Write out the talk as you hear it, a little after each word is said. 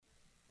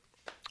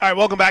All right,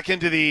 welcome back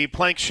into the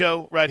Plank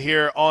Show right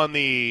here on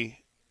the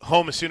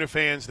home of Sooner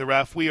fans, The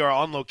Ref. We are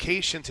on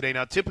location today.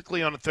 Now,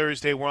 typically on a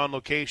Thursday, we're on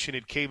location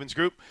at Cavens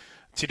Group.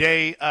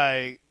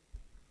 Today,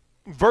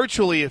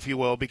 virtually, if you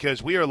will,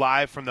 because we are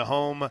live from the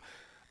home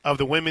of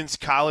the Women's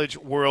College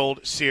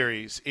World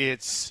Series.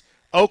 It's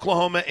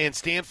Oklahoma and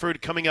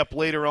Stanford coming up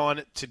later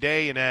on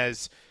today, and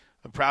as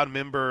a proud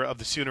member of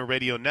the Sooner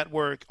Radio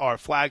Network, our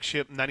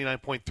flagship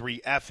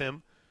 99.3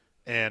 FM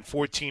and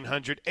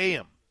 1400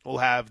 AM will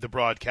have the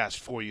broadcast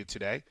for you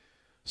today.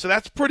 So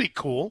that's pretty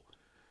cool.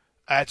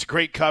 It's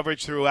great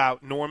coverage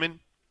throughout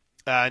Norman,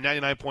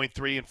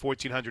 99.3 and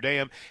 1400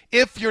 AM.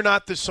 If you're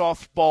not the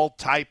softball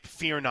type,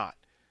 fear not.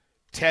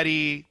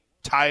 Teddy,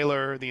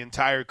 Tyler, the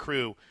entire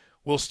crew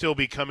will still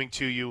be coming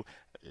to you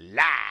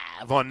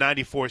live on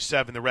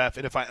 94.7 The Ref.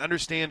 And if I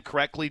understand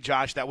correctly,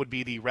 Josh, that would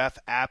be the Ref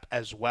app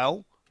as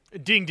well.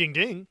 Ding, ding,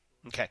 ding.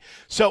 Okay.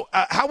 So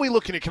how are we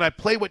looking at? Can I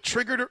play what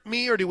triggered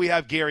me, or do we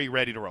have Gary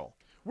ready to roll?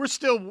 We're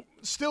still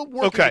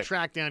working the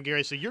track down,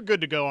 Gary, so you're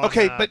good to go on.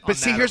 Okay, but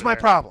see, here's my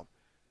problem.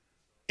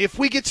 If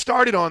we get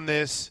started on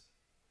this,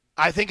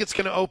 I think it's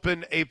going to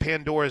open a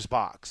Pandora's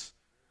box.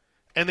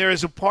 And there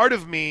is a part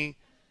of me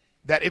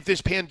that if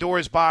this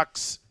Pandora's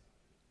box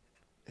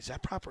 – is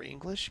that proper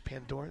English?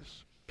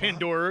 Pandora's?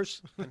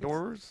 Pandora's.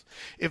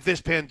 If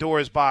this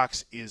Pandora's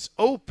box is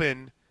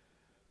open,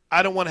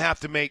 I don't want to have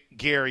to make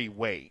Gary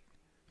wait.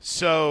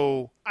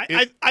 So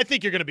I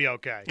think you're going to be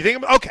okay. You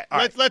think okay? All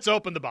right. Let's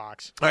open the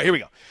box. All right, here we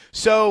go.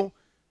 So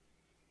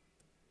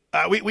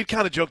we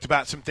kind of joked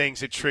about some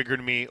things that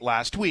triggered me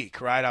last week,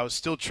 right? I was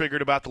still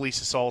triggered about the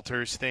Lisa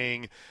Salters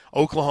thing,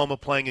 Oklahoma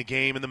playing a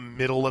game in the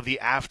middle of the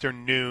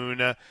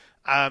afternoon.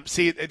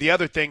 See, the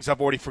other things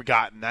I've already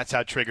forgotten. That's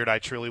how triggered I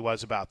truly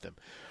was about them.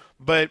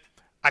 But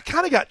I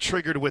kind of got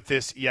triggered with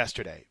this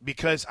yesterday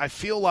because I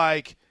feel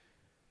like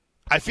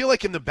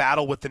in the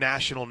battle with the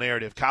national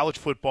narrative, college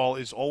football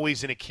is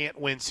always in a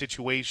can't-win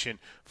situation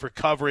for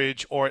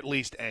coverage or at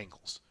least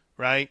angles,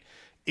 right?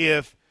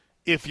 If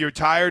you're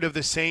tired of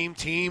the same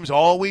teams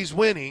always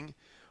winning,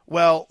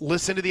 well,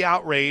 listen to the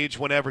outrage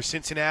whenever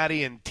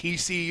Cincinnati and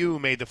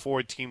TCU made the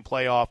four-team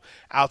playoff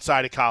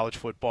outside of college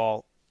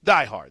football.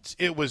 Diehards.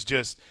 It was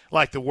just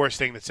like the worst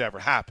thing that's ever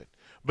happened.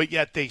 But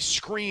yet they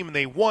scream and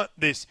they want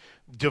this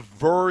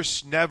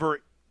diverse,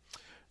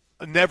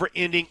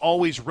 never-ending,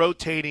 always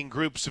rotating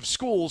groups of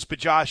schools. But,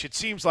 Josh, it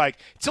seems like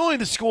it's only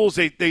the schools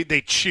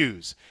they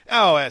choose.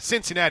 Oh,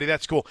 Cincinnati,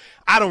 that's cool.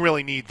 I don't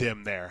really need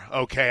them there,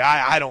 okay?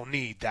 I don't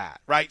need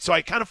that, right? So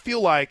I kind of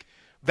feel like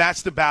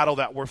that's the battle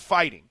that we're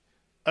fighting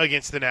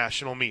against the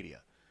national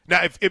media.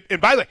 Now, and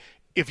by the way,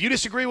 if you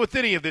disagree with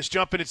any of this,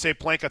 jump in and say,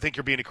 Plank, I think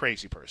you're being a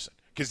crazy person,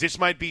 because this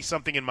might be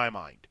something in my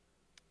mind.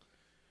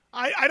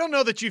 I don't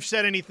know that you've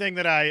said anything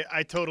that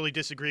I totally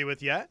disagree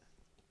with yet.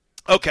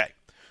 Okay.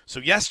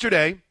 So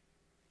yesterday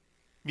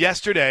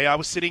I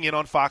was sitting in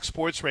on Fox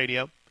Sports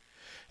Radio,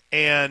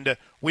 and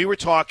we were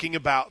talking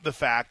about the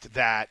fact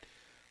that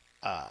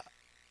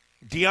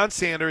Deion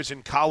Sanders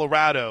in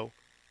Colorado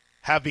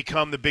have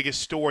become the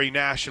biggest story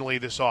nationally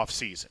this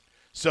offseason.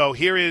 So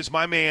here is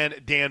my man,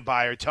 Dan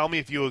Beyer. Tell me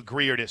if you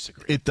agree or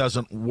disagree. It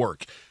doesn't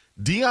work.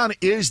 Deion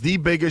is the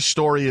biggest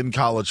story in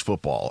college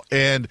football,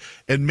 and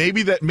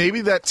maybe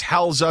that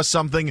tells us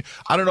something.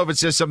 I don't know if it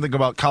says something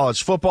about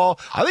college football.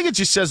 I think it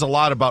just says a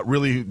lot about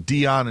really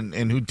Deion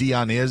and who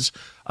Deion is.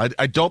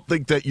 I don't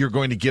think that you're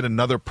going to get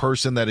another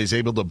person that is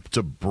able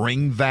to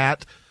bring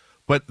that.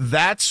 But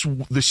that's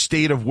the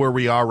state of where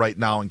we are right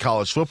now in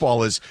college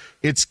football. Is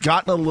it's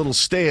gotten a little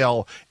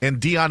stale, and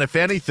Deion, if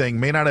anything,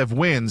 may not have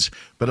wins,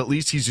 but at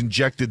least he's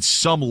injected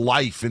some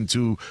life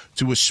into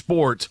a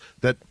sport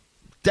that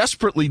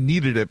desperately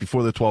needed it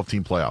before the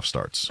 12-team playoff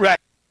starts. Right.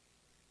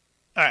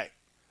 All right.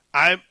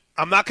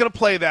 I'm not going to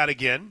play that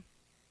again.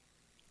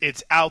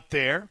 It's out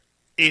there.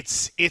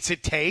 It's a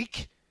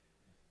take.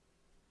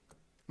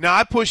 Now,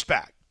 I pushed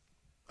back.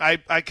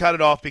 I cut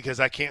it off because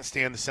I can't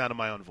stand the sound of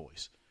my own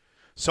voice.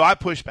 So I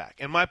pushed back.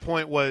 And my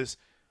point was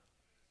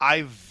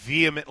I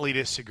vehemently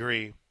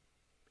disagree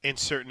in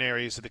certain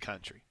areas of the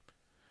country.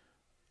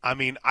 I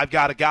mean, I've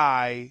got a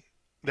guy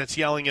that's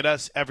yelling at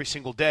us every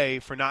single day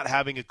for not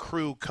having a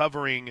crew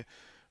covering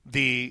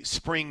the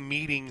spring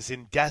meetings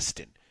in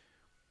Destin.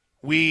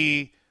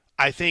 We,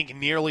 I think,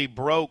 nearly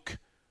broke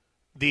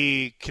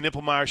the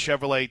Knippelmeyer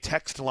Chevrolet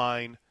text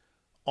line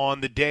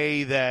on the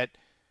day that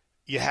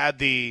you had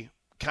the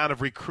kind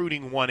of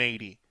recruiting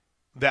 180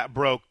 that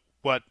broke,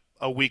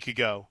 a week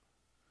ago.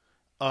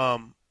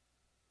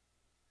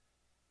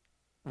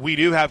 We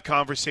do have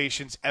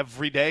conversations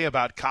every day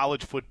about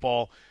college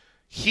football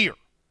here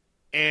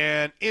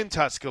and in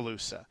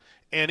Tuscaloosa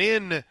and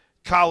in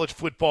college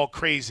football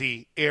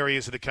crazy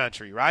areas of the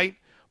country, right?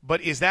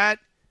 But is that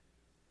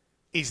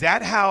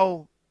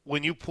how,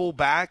 when you pull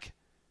back,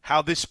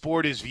 how this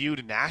sport is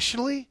viewed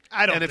nationally?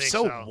 I don't think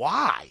so. And if so,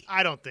 why?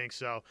 I don't think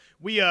so.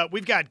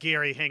 We've got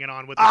Gary hanging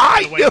on with us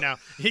all the way now.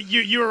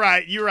 You're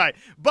right.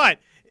 But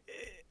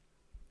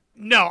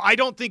no, I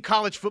don't think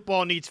college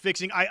football needs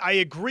fixing. I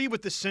agree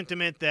with the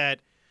sentiment that,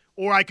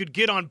 or I could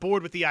get on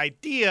board with the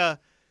idea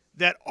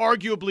that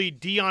arguably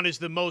Deion is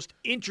the most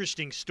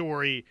interesting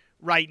story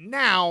right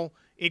now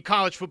in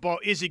college football.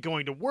 Is it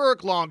going to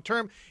work long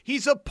term?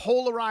 He's a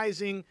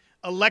polarizing,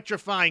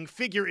 electrifying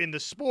figure in the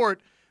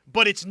sport,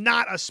 but it's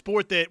not a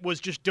sport that was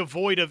just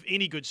devoid of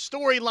any good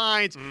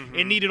storylines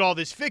and needed all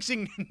this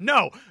fixing.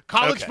 No,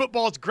 college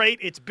football is great.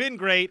 It's been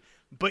great.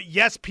 But,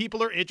 yes,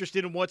 people are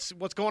interested in what's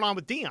going on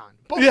with Deion.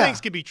 Both things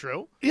can be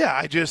true. Yeah,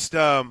 I just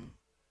I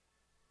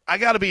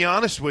got to be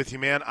honest with you,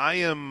 man.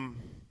 I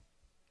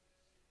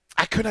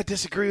could not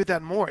disagree with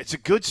that more. It's a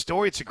good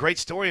story. It's a great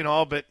story and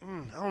all, but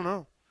I don't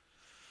know.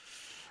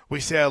 We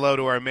say hello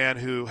to our man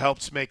who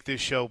helps make this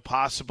show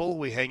possible.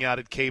 We hang out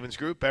at Cavens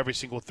Group every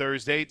single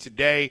Thursday.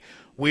 Today,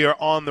 we are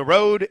on the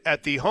road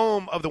at the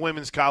home of the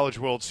Women's College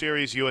World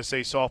Series, USA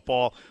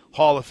Softball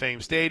Hall of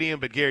Fame Stadium.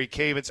 But Gary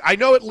Cavens, I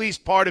know at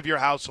least part of your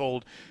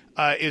household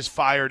is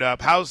fired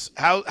up. How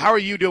are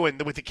you doing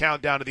with the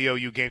countdown to the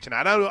OU game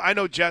tonight? I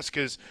know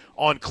Jessica's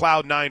on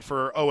cloud nine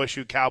for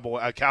OSU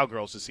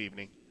Cowgirls this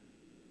evening.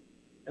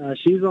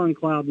 She's on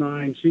cloud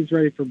nine. She's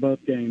ready for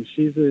both games.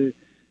 She's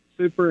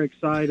super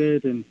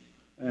excited, and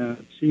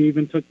she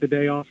even took the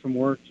day off from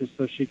work just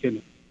so she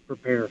could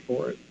prepare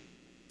for it.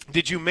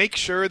 Did you make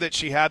sure that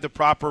she had the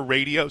proper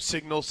radio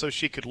signal so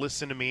she could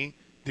listen to me?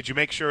 Did you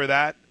make sure of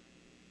that?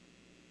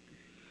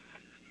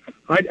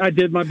 I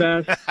did my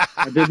best.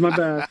 I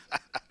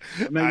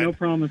made no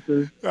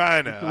promises.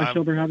 I know. I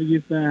showed her how to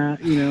use that,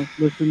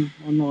 listen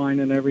online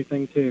and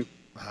everything too.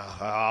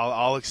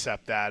 I'll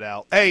accept that,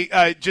 Al.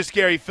 Hey, just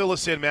Gary, fill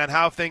us in, man.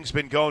 How have things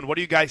been going? What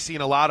are you guys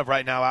seeing a lot of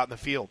right now out in the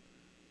field?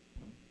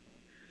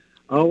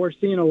 Oh, we're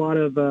seeing a lot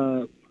of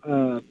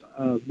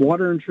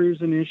water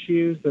intrusion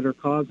issues that are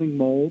causing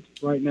mold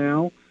right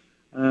now.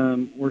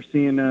 We're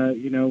seeing,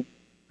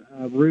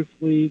 roof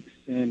leaks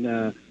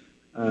and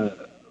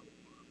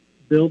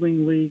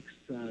building leaks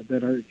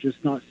that are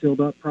just not sealed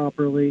up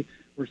properly.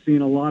 We're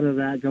seeing a lot of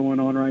that going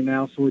on right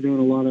now, so we're doing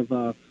a lot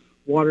of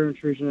water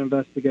intrusion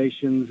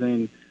investigations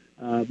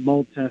and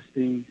mold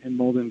testing and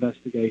mold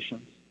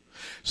investigations.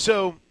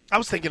 So I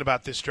was thinking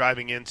about this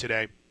driving in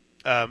today.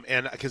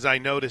 And because I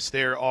noticed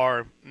there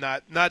are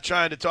not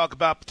trying to talk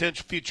about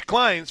potential future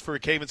clients for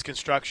Cavens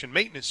Construction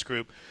Maintenance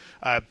Group,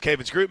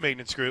 Cavens Group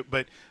Maintenance Group,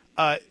 but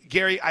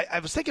Gary, I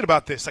was thinking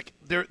about this. Like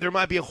there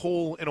might be a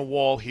hole in a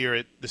wall here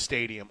at the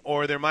stadium,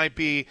 or there might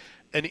be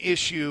an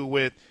issue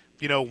with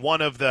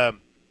one of the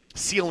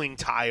ceiling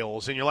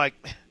tiles, and you're like,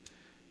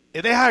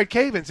 if they hired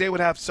Cavens, they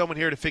would have someone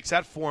here to fix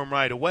that for them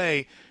right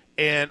away.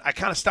 And I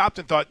kind of stopped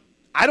and thought,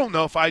 I don't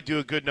know if I do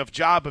a good enough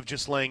job of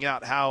just laying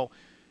out how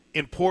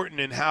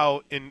important and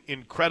how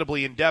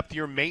incredibly in-depth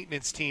your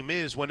maintenance team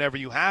is whenever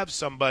you have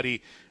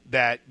somebody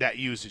that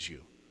uses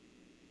you.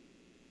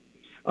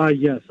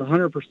 Yes,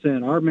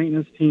 100%. Our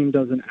maintenance team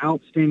does an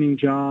outstanding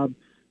job,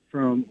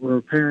 from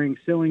repairing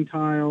ceiling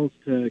tiles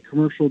to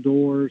commercial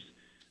doors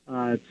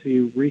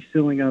to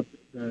resealing up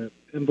the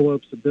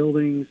envelopes of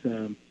buildings,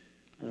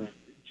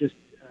 just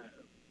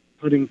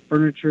putting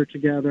furniture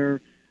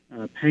together,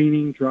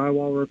 painting,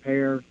 drywall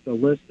repair. The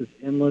list is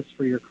endless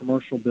for your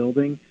commercial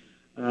building.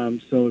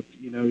 So if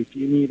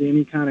you need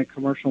any kind of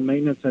commercial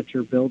maintenance at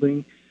your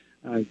building,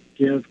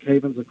 give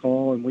Cavens a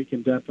call, and we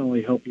can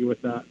definitely help you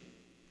with that.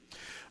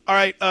 All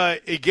right,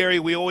 Gary,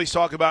 we always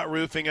talk about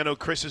roofing. I know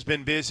Chris has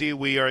been busy.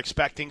 We are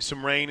expecting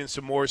some rain and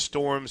some more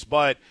storms,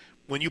 but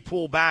when you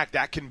pull back,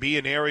 that can be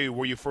an area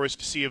where you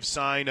first see a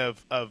sign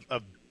of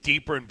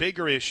deeper and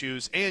bigger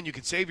issues, and you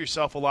can save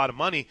yourself a lot of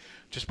money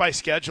just by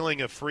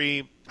scheduling a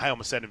free, I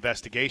almost said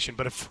investigation,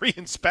 but a free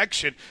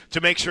inspection to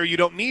make sure you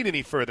don't need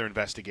any further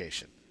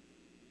investigation.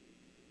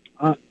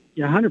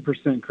 Yeah,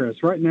 100%,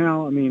 Chris. Right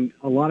now,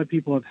 a lot of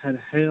people have had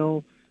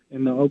hail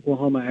in the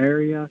Oklahoma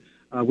area.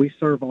 We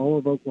serve all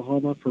of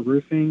Oklahoma for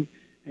roofing,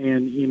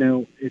 and,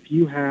 if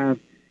you have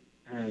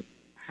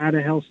had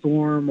a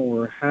hailstorm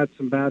or had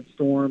some bad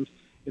storms,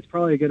 it's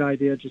probably a good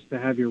idea just to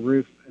have your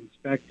roof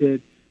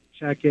inspected,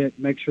 check it,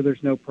 make sure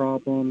there's no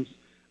problems.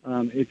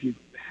 If you've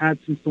had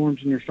some storms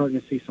and you're starting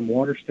to see some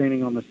water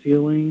standing on the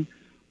ceiling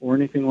or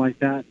anything like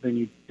that, then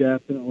you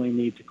definitely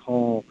need to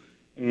call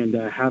and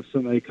have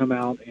somebody come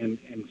out and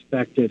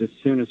inspect it as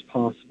soon as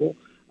possible.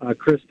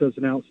 Chris does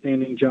an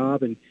outstanding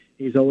job, and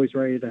he's always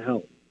ready to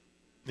help.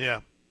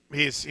 Yeah,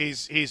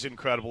 he's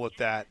incredible at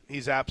that.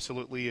 He's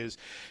absolutely is.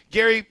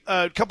 Gary,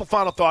 a couple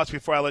final thoughts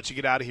before I let you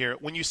get out of here.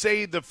 When you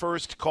say the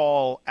first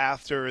call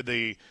after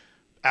the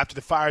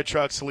fire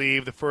trucks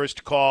leave, the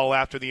first call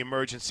after the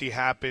emergency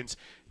happens,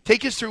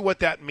 take us through what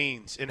that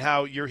means and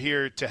how you're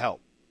here to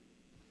help.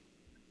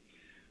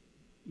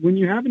 When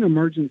you have an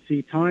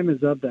emergency, time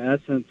is of the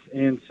essence.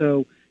 And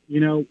so,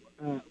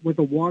 with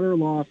a water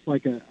loss,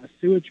 like a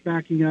sewage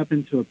backing up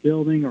into a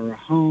building or a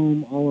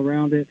home all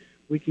around it,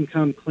 we can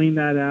come clean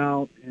that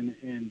out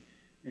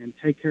and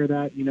take care of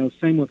that.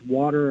 Same with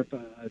water. If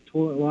a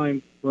toilet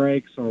line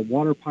breaks or a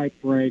water pipe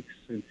breaks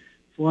and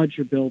floods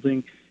your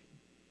building,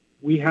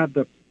 we have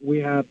the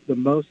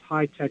most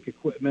high-tech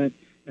equipment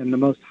and the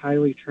most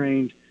highly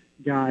trained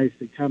guys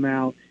that come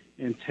out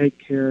and take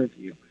care of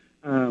you.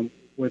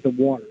 With the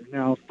water.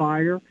 Now,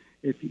 fire,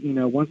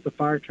 once the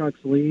fire trucks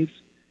leaves,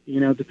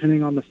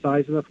 depending on the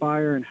size of the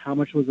fire and how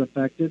much was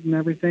affected and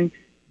everything,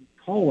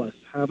 call us,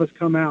 have us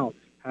come out,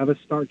 have us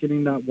start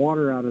getting that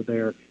water out of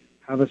there,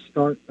 have us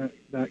start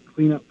that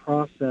cleanup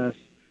process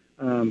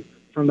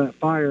from that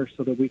fire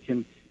so that we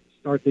can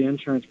start the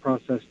insurance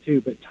process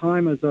too. But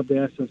time is of the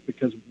essence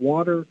because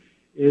water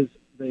is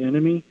the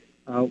enemy.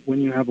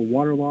 When you have a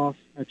water loss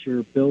at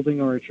your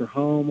building or at your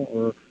home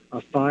or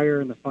a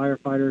fire and the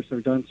firefighters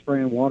are done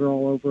spraying water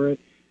all over it,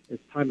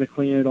 it's time to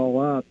clean it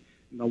all up.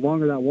 And the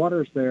longer that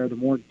water is there, the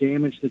more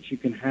damage that you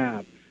can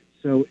have.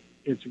 So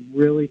it's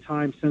really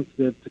time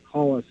sensitive to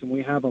call us. And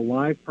we have a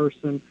live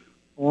person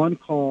on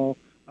call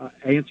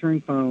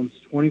answering phones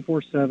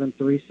 24/7,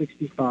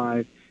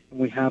 365. And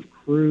we have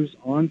crews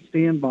on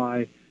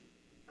standby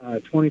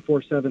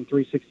 24/7,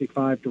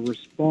 365 to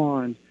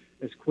respond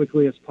as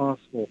quickly as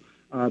possible.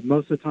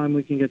 Most of the time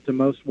we can get to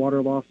most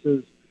water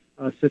losses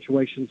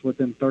situations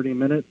within 30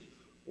 minutes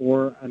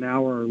or an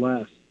hour or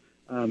less.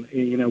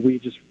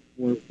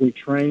 We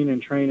train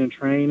and train and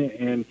train,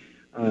 and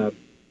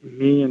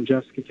me and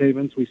Jessica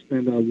Cavins, we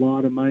spend a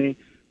lot of money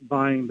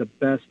buying the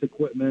best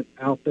equipment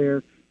out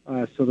there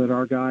so that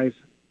our guys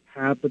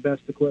have the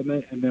best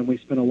equipment, and then we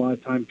spend a lot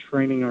of time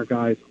training our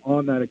guys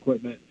on that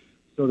equipment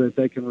so that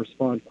they can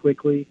respond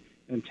quickly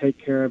and take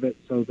care of it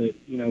so that,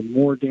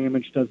 more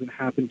damage doesn't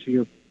happen to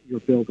your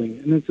building.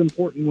 And it's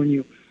important when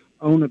you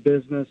own a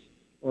business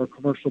or a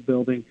commercial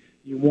building,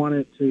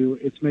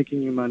 it's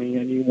making you money,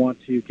 and you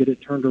want to get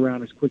it turned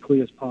around as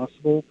quickly as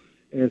possible,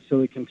 and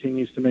so it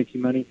continues to make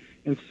you money.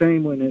 And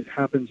same when it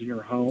happens in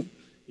your home.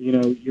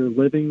 You're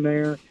living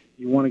there,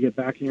 you want to get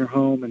back in your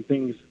home and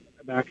things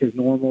back as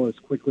normal as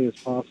quickly as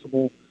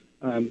possible.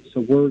 So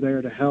we're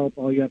there to help.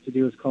 All you have to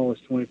do is call us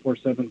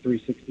 24/7,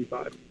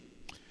 365.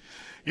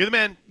 You're the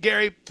man,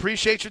 Gary.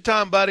 Appreciate your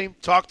time, buddy.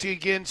 Talk to you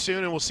again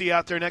soon, and we'll see you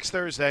out there next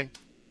Thursday.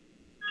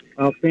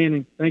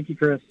 Outstanding. Thank you,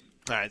 Chris.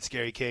 All right, it's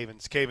Gary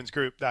Cavins,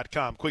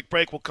 cavinsgroup.com. Quick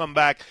break. We'll come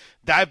back,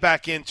 dive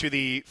back into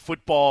the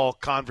football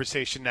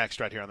conversation next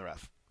right here on The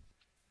Ref.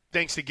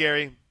 Thanks to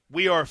Gary.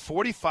 We are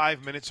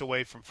 45 minutes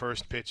away from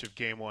first pitch of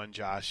Game 1,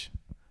 Josh.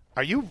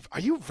 Are you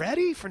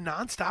ready for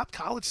nonstop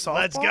college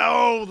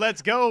softball?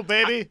 Let's go,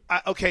 baby.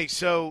 Okay,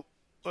 so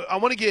I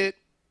want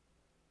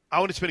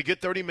to spend a good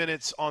 30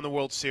 minutes on the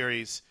World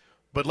Series,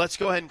 but let's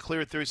go ahead and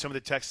clear through some of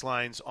the text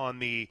lines on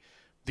the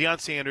Deion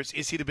Sanders.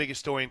 Is he the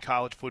biggest story in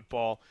college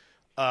football?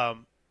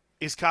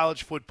 Is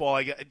college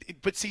football?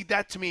 But see,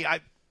 that to me,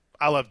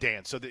 I love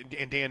Dan,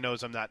 and Dan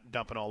knows I'm not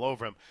dumping all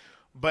over him.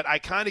 But I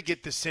kind of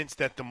get the sense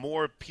that the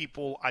more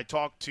people I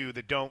talk to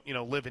that don't,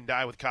 live and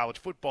die with college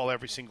football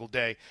every single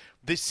day,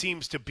 this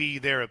seems to be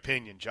their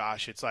opinion,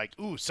 Josh. It's like,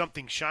 ooh,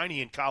 something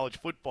shiny in college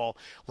football.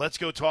 Let's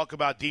go talk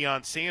about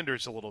Deion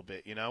Sanders a little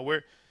bit.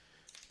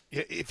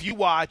 If you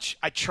watch,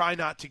 I try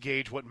not to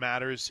gauge what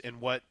matters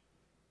and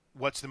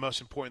what's the most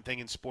important thing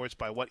in sports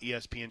by what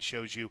ESPN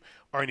shows you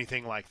or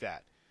anything like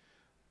that.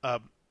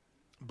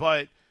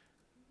 But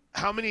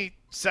how many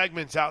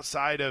segments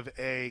outside of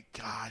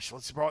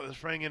let's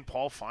bring in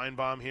Paul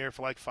Feinbaum here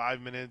for like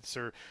 5 minutes,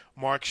 or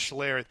Mark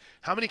Schlereth.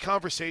 How many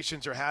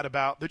conversations are had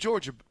about the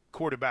Georgia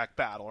quarterback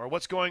battle, or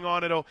what's going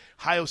on at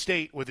Ohio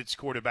State with its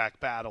quarterback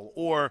battle,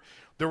 or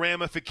the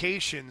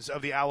ramifications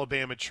of the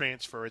Alabama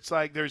transfer? It's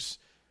like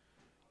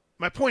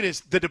my point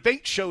is the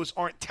debate shows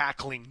aren't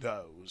tackling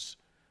those,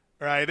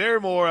 right? They're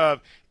more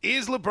of,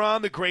 is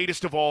LeBron the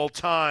greatest of all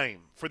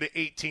time for the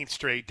 18th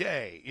straight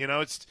day?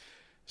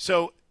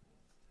 So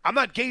I'm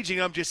not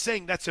gauging, I'm just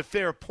saying that's a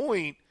fair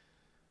point,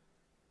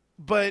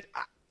 but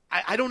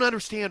I don't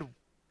understand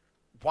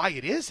why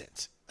it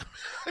isn't.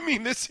 I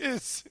mean, this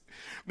is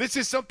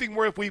something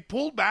where if we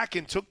pulled back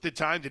and took the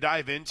time to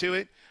dive into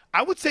it,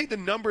 I would say the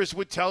numbers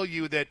would tell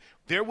you that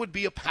there would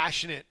be a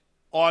passionate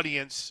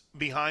audience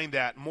behind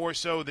that, more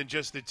so than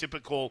just the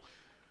typical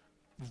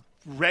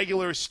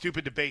regular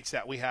stupid debates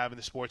that we have in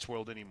the sports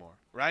world anymore,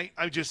 right?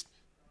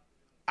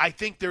 I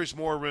think there's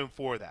more room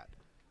for that.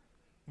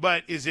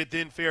 But is it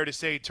then fair to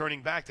say,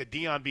 turning back, that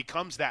Deion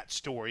becomes that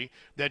story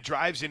that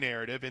drives a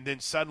narrative, and then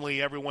suddenly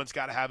everyone's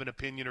got to have an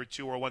opinion or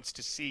two or wants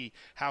to see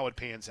how it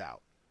pans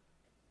out?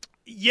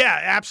 Yeah,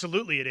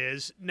 absolutely it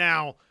is.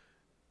 Now,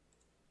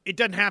 it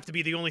doesn't have to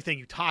be the only thing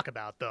you talk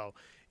about, though.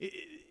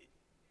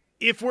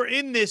 If we're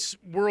in this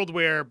world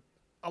where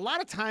a lot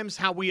of times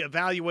how we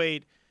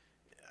evaluate,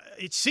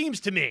 it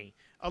seems to me,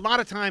 a lot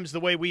of times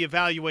the way we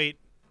evaluate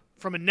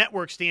from a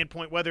network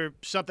standpoint, whether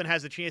something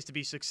has a chance to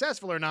be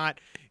successful or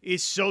not,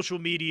 is social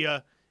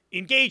media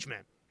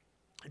engagement.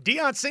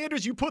 Deion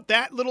Sanders, you put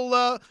that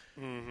little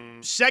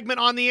segment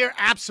on the air,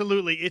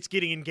 absolutely, it's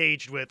getting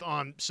engaged with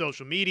on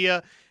social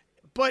media.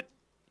 But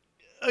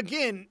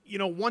again,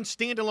 one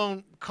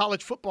standalone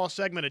college football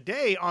segment a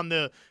day on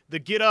the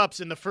get-ups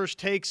and the first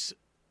takes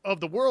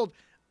of the world,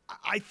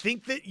 I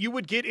think that you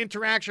would get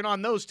interaction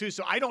on those too.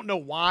 So I don't know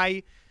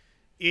why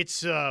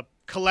it's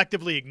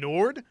collectively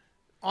ignored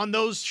on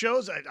those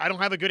shows. I don't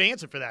have a good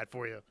answer for that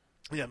for you.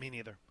 Yeah, me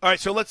neither. All right,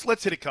 so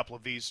let's hit a couple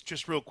of these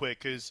just real quick,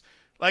 because,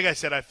 like I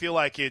said, I feel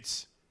like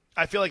it's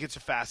a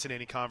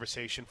fascinating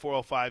conversation.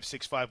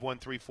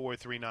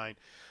 405-651-3439.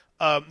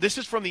 This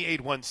is from the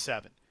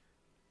 817.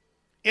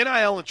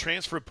 NIL and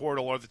transfer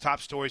portal are the top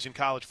stories in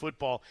college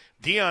football.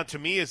 Deion, to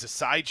me, is a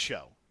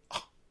sideshow.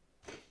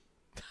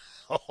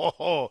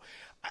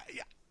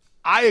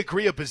 I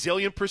agree a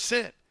bazillion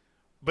 %.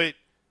 But,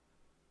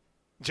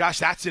 Josh,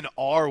 that's in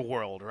our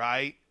world,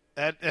 right?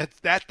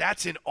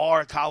 That's in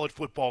our college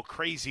football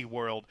crazy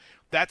world.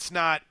 That's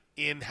not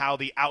in how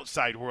the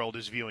outside world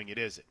is viewing it,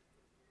 is it?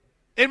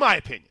 In my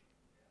opinion.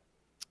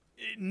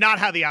 Not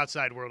how the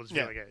outside world is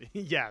viewing it.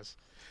 Yes.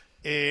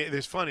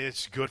 It's funny.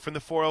 It's good from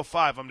the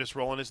 405. I'm just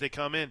rolling as they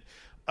come in.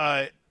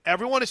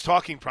 Everyone is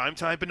talking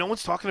primetime, but no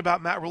one's talking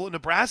about Matt Rhule at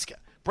Nebraska.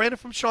 Brandon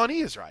from Shawnee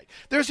is right.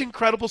 There's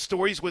incredible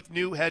stories with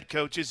new head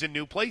coaches in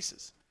new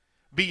places.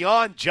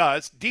 Beyond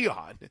just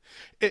Deion.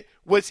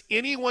 Was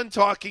anyone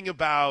talking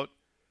about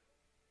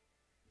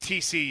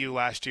TCU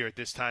last year at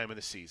this time of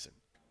the season?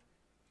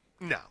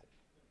 No.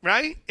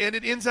 Right? And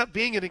it ends up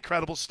being an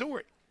incredible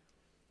story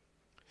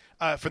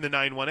for the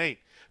 918.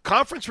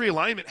 Conference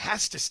realignment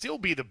has to still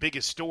be the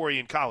biggest story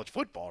in college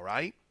football,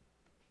 right?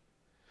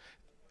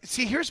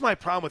 See, here's my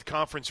problem with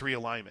conference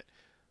realignment.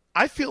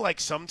 I feel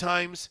like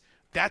sometimes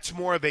that's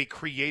more of a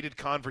created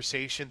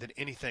conversation than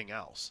anything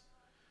else.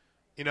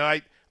 You know,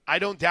 I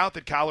don't doubt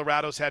that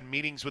Colorado's had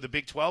meetings with the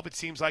Big 12. It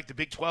seems like the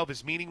Big 12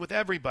 is meeting with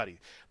everybody.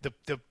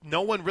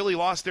 No one really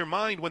lost their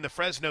mind when the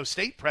Fresno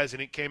State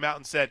president came out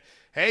and said,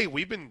 hey,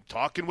 we've been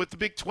talking with the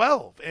Big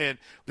 12. And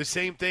the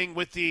same thing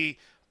with the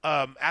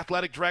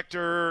athletic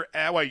director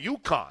at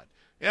UConn.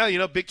 Yeah, you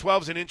know, Big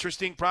 12 is an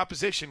interesting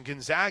proposition,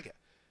 Gonzaga.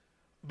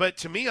 But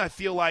to me, I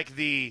feel like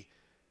I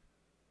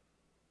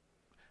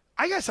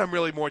guess I'm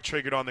really more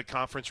triggered on the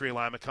conference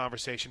realignment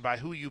conversation by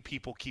who you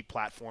people keep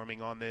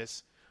platforming on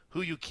this,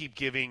 who you keep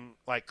giving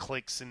like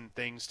clicks and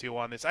things to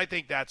on this. I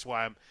think that's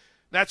why I'm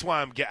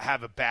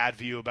have a bad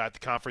view about the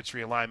conference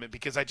realignment,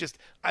 because I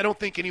don't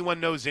think anyone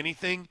knows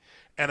anything,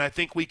 and I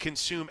think we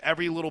consume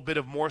every little bit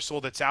of morsel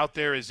that's out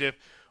there as if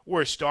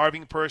we're a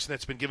starving person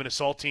that's been given a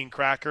saltine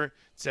cracker.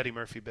 It's Eddie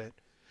Murphy bit.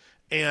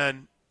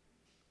 And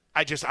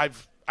I get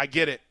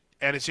it.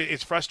 And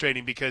it's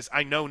frustrating because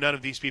I know none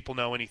of these people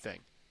know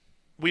anything.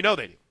 We know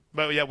they do,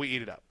 but yeah, we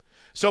eat it up.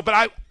 So,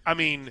 but I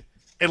mean,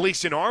 at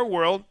least in our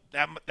world,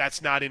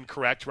 that's not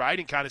incorrect, right?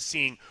 And kind of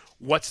seeing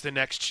what's the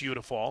next shoe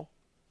to fall.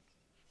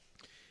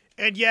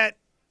 And yet,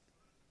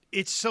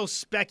 it's so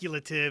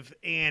speculative,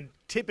 and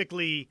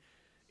typically,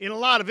 in a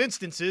lot of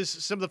instances,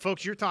 some of the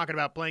folks you're talking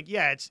about, Blank,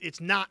 yeah,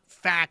 it's not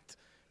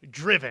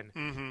fact-driven.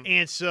 Mm-hmm.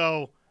 And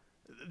so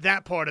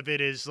that part of it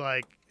is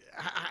like,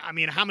 I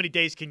mean, how many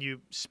days can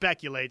you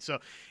speculate? So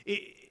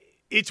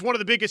it's one of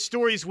the biggest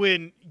stories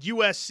when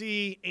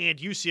USC and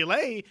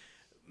UCLA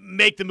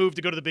make the move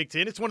to go to the Big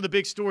Ten. It's one of the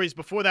big stories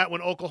before that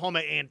when Oklahoma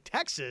and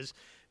Texas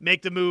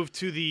make the move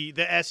to the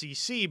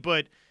SEC.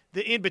 But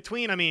the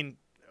in-between, I mean,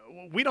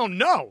 we don't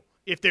know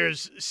if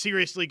there's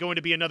seriously going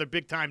to be another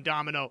big-time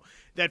domino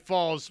that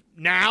falls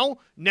now,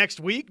 next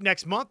week,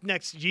 next month,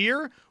 next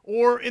year,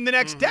 or in the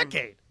next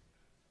decade.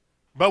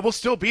 But we'll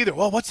still be there.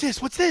 Well, what's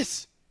this? What's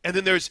this? And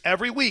then there's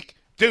every week.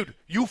 Dude,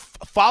 you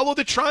follow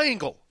the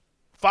triangle.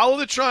 Follow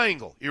the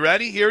triangle. You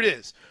ready? Here it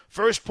is.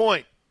 First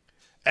point,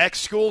 X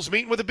schools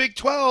meeting with the Big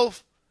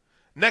 12.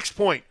 Next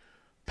point,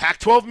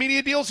 Pac-12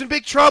 media deals in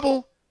big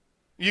trouble.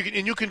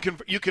 You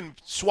can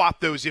swap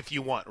those if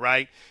you want,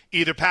 right?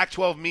 Either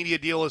Pac-12 media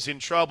deal is in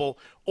trouble,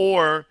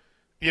 or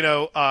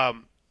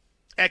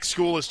X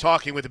school is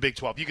talking with the Big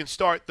 12. You can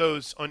start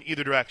those on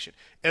either direction.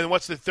 And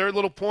what's the third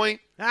little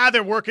point?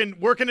 They're working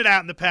it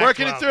out in the Pac-12.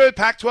 Working it through.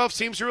 Pac-12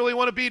 seems to really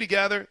want to be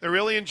together. They're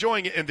really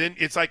enjoying it. And then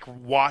it's like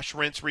wash,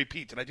 rinse,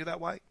 repeat. Did I do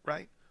that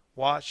right?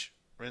 Wash,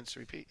 rinse,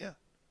 repeat. Yeah.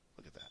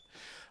 Look at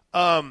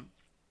that.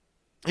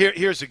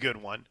 Here's a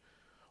good one.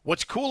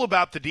 What's cool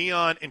about the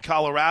Deion in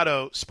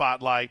Colorado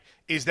spotlight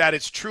is that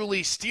it's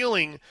truly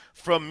stealing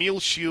from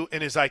Muleshoe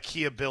and his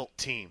IKEA-built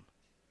team.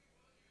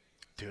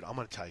 Dude, I'm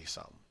going to tell you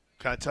something.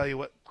 Can I tell you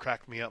what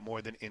cracked me up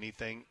more than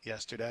anything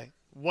yesterday?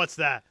 What's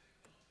that?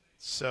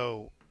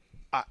 So,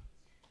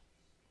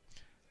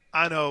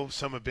 I know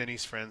some of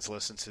Benny's friends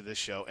listen to this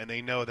show, and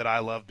they know that I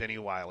love Benny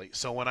Wiley.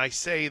 So when I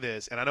say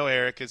this, and I know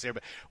Eric is there,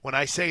 but when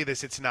I say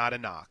this, it's not a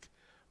knock.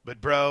 But,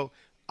 bro,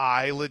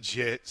 I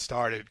legit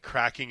started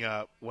cracking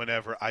up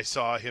whenever I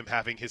saw him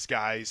having his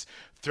guys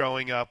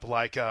throwing up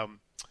like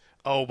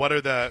what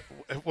are the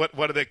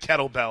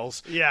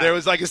kettlebells? Yeah. There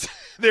was like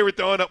they were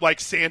throwing up like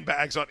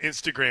sandbags on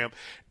Instagram,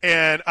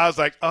 and I was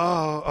like,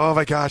 oh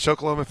my gosh,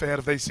 Oklahoma fan,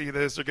 if they see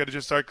this, they're gonna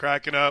just start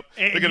cracking up.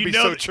 And they're gonna be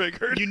so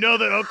triggered. You know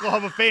that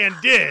Oklahoma fan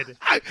did.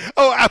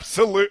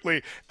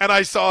 Absolutely. And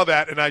I saw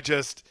that, and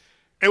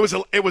it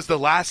was the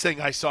last thing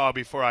I saw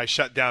before I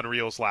shut down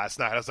Reels last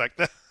night. I was like,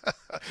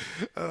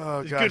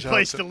 oh gosh, good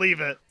place to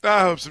leave it.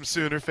 I hope some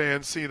Sooner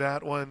fans see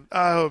that one.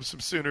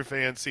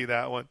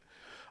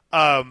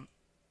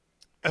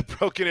 A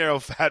Broken Arrow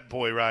Fat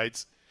Boy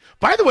writes,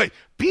 by the way,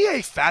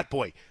 B.A. Fat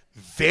Boy,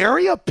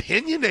 very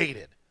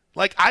opinionated.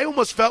 Like, I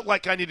almost felt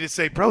like I needed to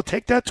say, bro,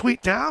 take that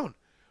tweet down.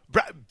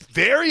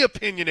 Very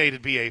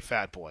opinionated B.A.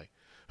 Fat Boy.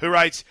 who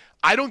writes,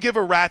 I don't give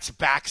a rat's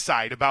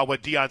backside about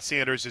what Deion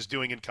Sanders is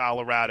doing in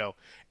Colorado,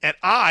 and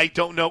I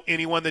don't know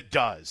anyone that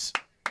does.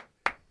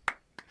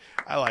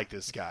 I like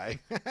this guy.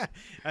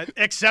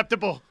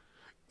 Acceptable.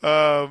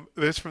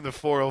 This from the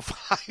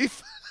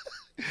 405.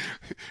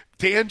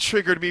 Dan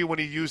triggered me when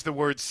he used the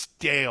word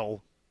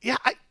stale. Yeah,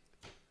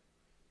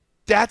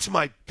 that's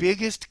my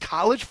biggest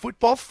college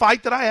football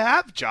fight that I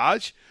have,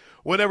 Josh.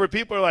 Whenever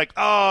people are like,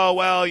 oh,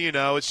 well,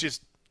 it's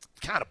just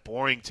kind of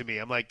boring to me.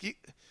 I'm like,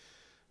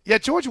 yeah,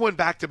 Georgia won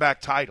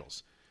back-to-back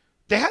titles.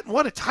 They hadn't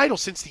won a title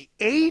since the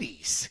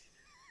 80s.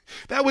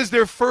 That was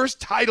their first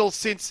title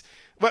since,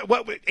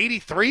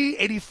 83,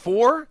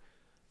 84?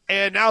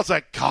 And now it's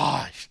like,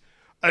 gosh,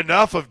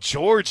 enough of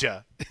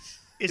Georgia.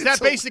 Is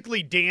that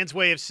basically Dan's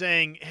way of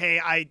saying,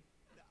 hey,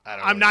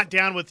 I'm not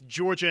down with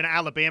Georgia and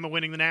Alabama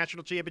winning the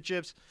national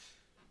championships?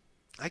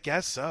 I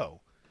guess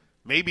so.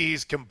 Maybe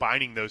he's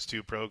combining those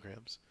two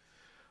programs.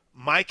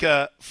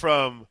 Micah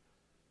from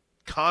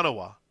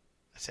Kanawha.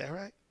 Is that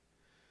right?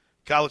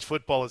 College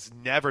football has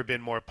never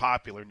been more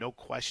popular, no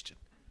question.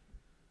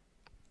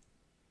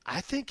 I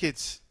think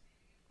it's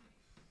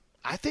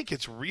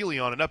really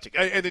on an uptick.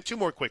 And then two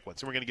more quick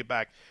ones, and we're going to get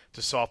back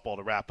to softball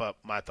to wrap up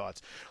my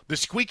thoughts. The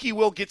squeaky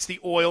wheel gets the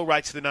oil,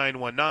 writes to the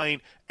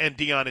 919, and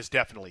Deion is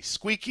definitely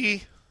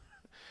squeaky.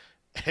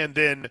 And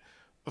then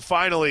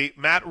finally,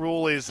 Matt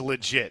Rule is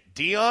legit.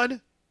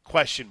 Deion?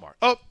 Question mark.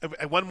 Oh,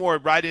 and one more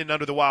right in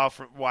under the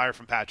wire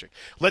from Patrick.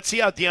 Let's see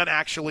how Deion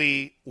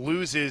actually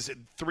loses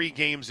 3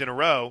 games in a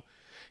row.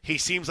 He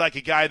seems like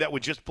a guy that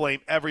would just blame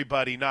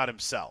everybody, not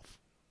himself.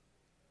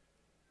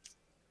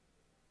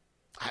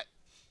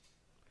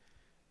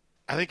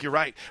 I think you're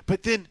right.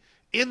 But then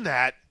in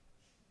that,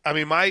 I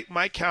mean,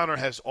 my counter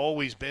has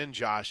always been,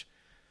 Josh,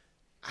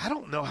 I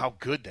don't know how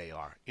good they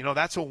are.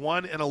 That's a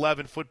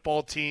 1-11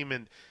 football team.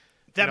 And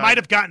that might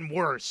have gotten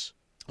worse.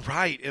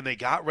 Right, and they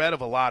got rid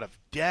of a lot of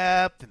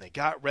depth, and they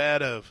got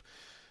rid of,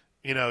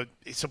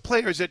 some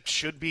players that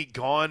should be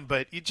gone,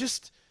 but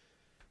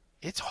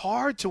it's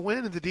hard to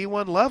win at the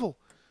D1 level.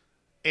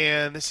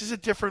 And this is a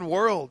different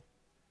world.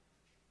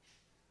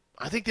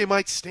 I think they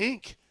might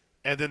stink.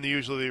 And then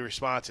usually the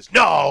response is,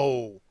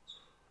 no.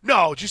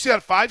 Did you see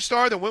that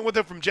 5-star that went with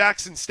him from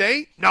Jackson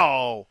State?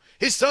 No.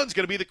 His son's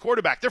going to be the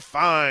quarterback. They're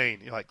fine.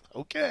 You're like,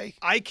 okay.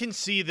 I can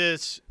see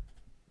this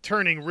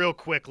turning real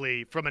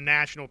quickly from a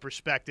national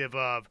perspective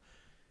of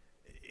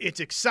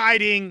it's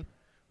exciting.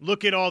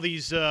 Look at all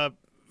these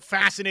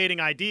fascinating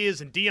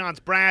ideas, and Deion's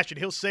brash, and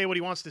he'll say what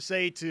he wants to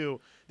say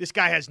to this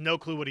guy has no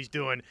clue what he's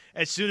doing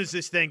as soon as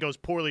this thing goes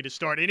poorly to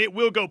start, and it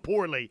will go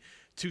poorly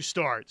to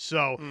start.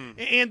 So,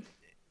 and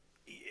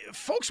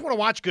folks want to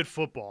watch good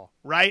football,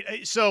 right?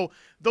 So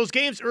those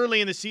games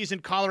early in the season,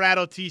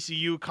 Colorado,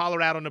 TCU,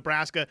 Colorado,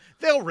 Nebraska,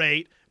 they'll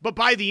rate. But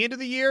by the end of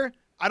the year,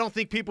 I don't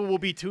think people will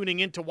be tuning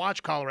in to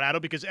watch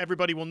Colorado because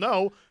everybody will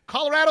know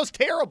Colorado's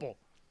terrible.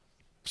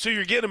 So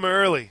you're getting them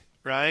early,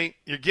 right?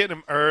 You're getting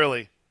them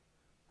early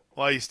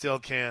while you still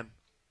can.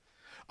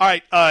 All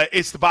right,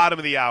 it's the bottom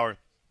of the hour.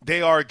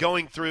 They are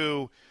going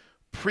through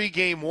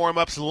pregame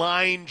warm-ups,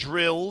 line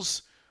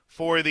drills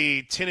for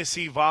the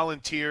Tennessee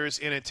Volunteers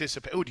in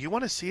anticipation. Oh, do you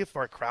want to see if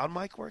our crowd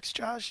mic works,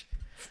 Josh?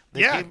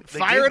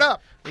 Fire it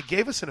up. They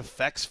gave us an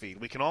effects feed.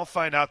 We can all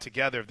find out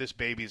together if this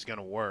baby is going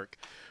to work.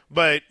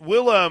 But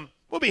we'll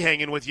be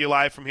hanging with you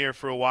live from here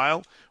for a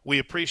while. We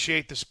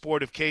appreciate the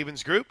support of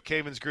Cavens Group,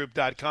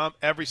 cavensgroup.com,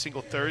 every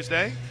single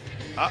Thursday.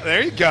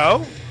 There you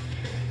go.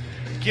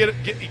 You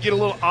get a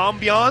little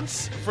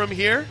ambiance from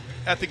here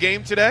at the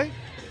game today.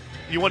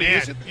 You want to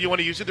use it? You want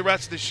to use it the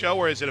rest of the show,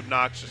 or is it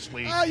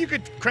obnoxiously? You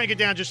could crank it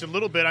down just a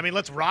little bit. I mean,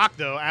 let's rock,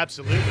 though.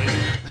 Absolutely.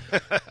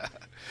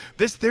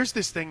 There's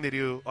this thing they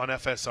do on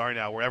FSR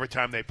now, where every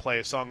time they play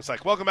a song, it's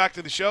like, "Welcome back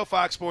to the show,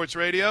 Fox Sports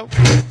Radio."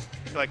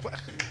 You're like,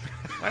 what?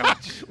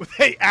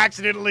 They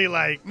accidentally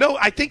No,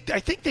 I think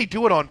they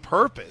do it on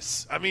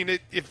purpose. I mean,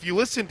 if you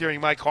listen during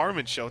Mike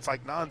Harmon's show, it's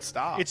like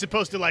nonstop. It's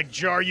supposed to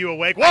jar you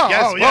awake. Whoa,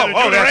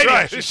 that's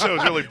right. This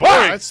show's really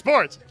boring. Wow, it's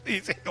sports.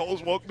 These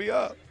almost woke me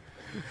up.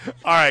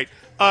 All right,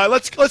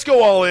 let's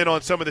go all in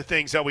on some of the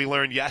things that we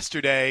learned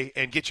yesterday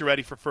and get you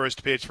ready for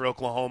first pitch for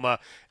Oklahoma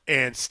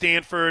and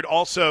Stanford.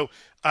 Also,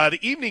 the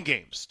evening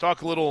games.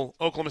 Talk a little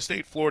Oklahoma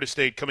State, Florida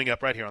State coming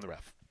up right here on the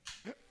Ref.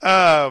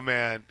 Oh,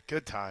 man,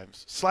 good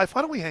times. Slife,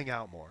 why don't we hang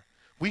out more?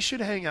 We should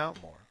hang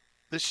out more.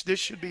 This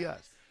should be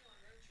us.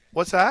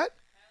 What's that?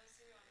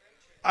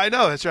 I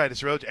know, that's right.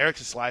 It's Road. Eric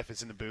Slife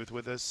is in the booth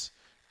with us.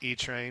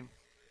 E-Train.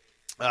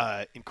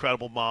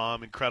 Incredible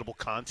mom, incredible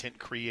content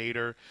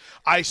creator.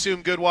 I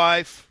assume good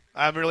wife.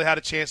 I haven't really had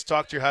a chance to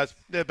talk to your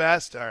husband. The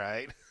best? All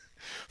right.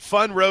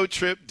 Fun road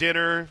trip,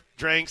 dinner,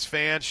 drinks,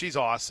 fan. She's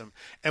awesome.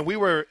 And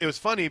it was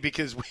funny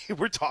because we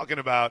were talking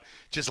about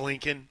just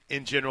Lincoln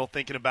in general,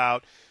 thinking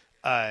about,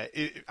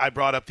 I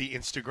brought up the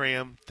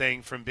Instagram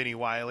thing from Benny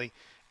Wiley.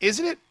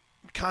 Isn't it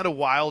kind of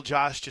wild,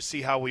 Josh, to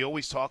see how we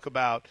always talk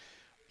about,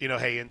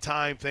 hey, in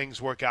time things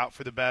work out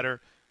for the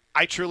better.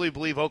 I truly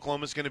believe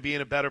Oklahoma's going to be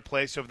in a better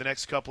place over the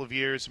next couple of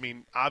years. I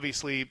mean,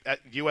 obviously,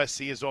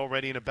 USC is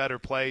already in a better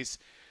place.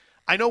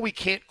 I know we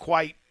can't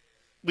quite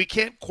we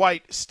can't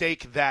quite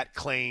stake that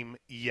claim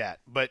yet,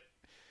 but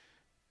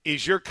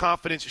is your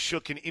confidence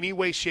shook in any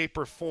way, shape,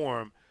 or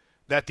form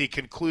that the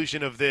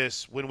conclusion of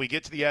this, when we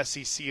get to the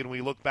SEC and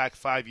we look back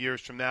 5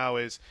 years from now,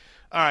 is,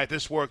 all right,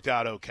 this worked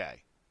out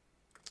okay?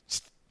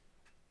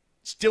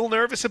 Still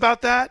nervous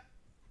about that?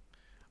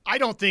 I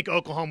don't think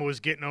Oklahoma was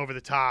getting over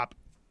the top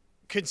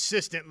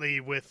consistently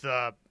with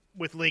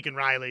Lincoln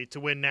Riley to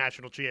win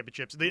national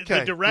championships. The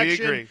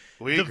direction,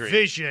 we agree.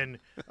 Vision,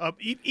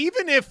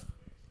 even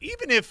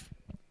if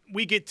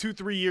we get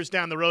 2-3 years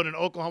down the road and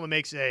Oklahoma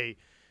makes a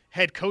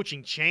head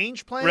coaching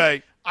change plan,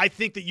 right, I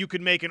think that you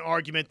could make an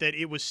argument that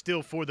it was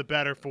still for the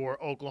better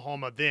for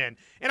Oklahoma then.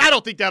 And I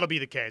don't think that'll be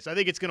the case. I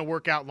think it's going to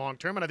work out long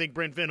term, and I think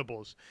Brent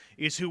Venables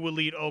is who will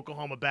lead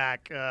Oklahoma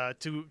back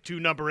to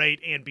number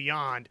 8 and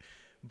beyond.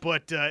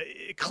 But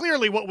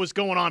clearly what was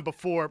going on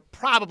before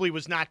probably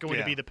was not going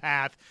to be the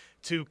path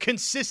to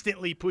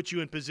consistently put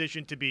you in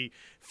position to be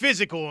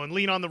physical and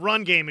lean on the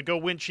run game and go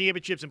win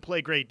championships and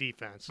play great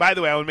defense. By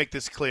the way, I want to make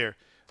this clear.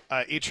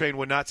 E-Train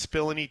would not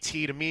spill any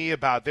tea to me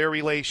about their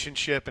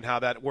relationship and how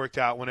that worked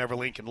out whenever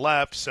Lincoln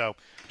left. So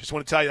just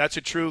want to tell you that's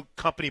a true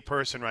company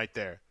person right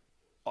there.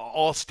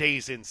 All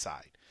stays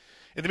inside.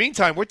 In the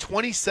meantime, we're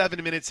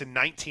 27 minutes and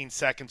 19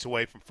 seconds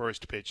away from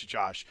first pitch,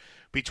 Josh,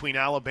 between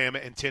Alabama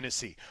and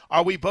Tennessee.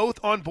 Are we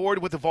both on board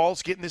with the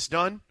Vols getting this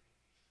done?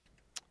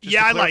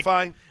 I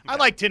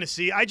like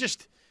Tennessee.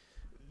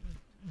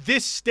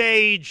 This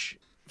stage,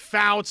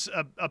 Fouts,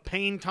 a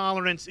pain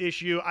tolerance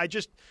issue.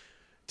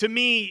 To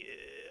me,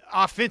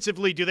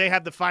 offensively, do they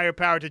have the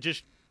firepower to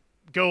just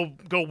go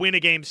win a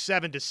game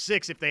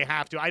 7-6 if they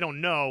have to? I don't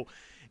know.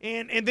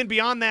 And then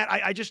beyond that,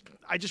 I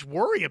just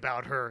worry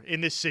about her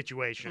in this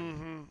situation.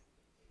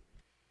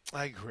 Mm-hmm.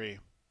 I agree.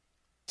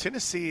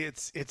 Tennessee,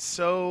 it's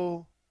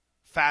so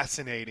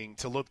fascinating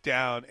to look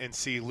down and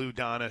see Lou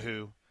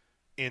Donahue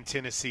in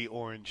Tennessee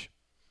orange.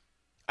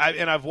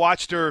 I've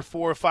watched her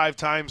 4 or 5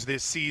 times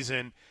this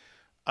season.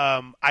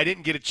 I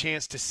didn't get a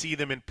chance to see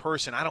them in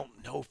person. I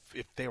don't know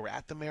if they were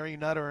at the Mary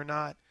Nutter or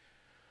not.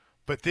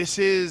 But this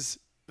is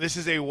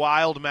a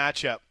wild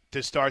matchup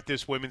to start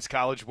this Women's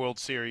College World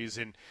Series,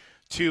 and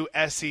 2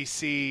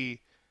 SEC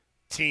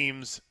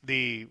teams,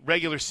 the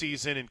regular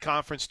season and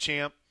conference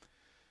champ,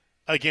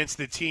 against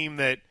the team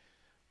that,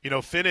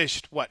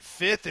 finished,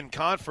 5th in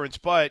conference,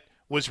 but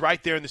was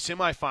right there in the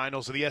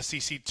semifinals of the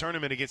SEC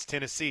tournament against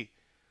Tennessee.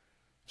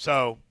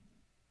 So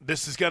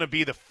this is going to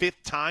be the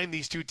 5th time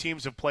these 2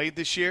 teams have played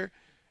this year,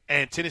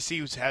 and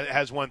Tennessee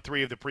has won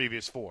 3 of the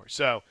previous 4.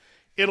 So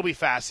it'll be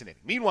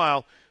fascinating.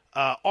 Meanwhile,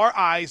 our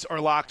eyes are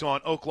locked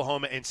on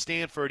Oklahoma and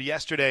Stanford.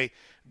 Yesterday,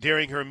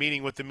 during her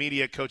meeting with the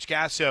media, Coach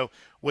Gasso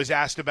was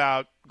asked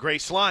about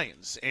Grace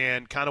Lyons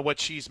and kind of what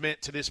she's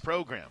meant to this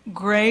program.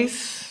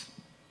 Grace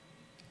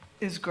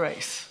is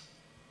grace.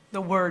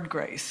 The word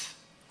grace.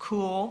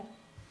 Cool,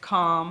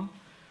 calm,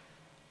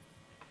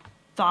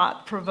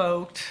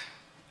 thought-provoked.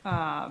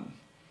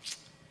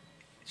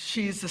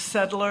 She's the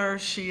settler.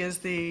 She is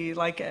the,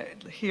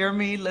 hear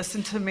me,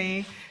 listen to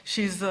me.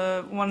 She's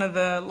one of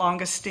the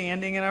longest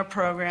standing in our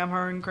program,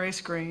 her and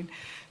Grace Green.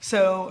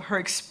 So her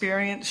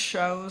experience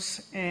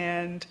shows,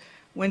 and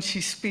when she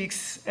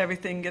speaks,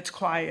 everything gets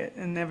quiet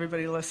and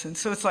everybody listens.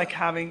 So it's like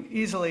having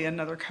easily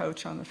another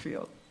coach on the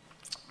field.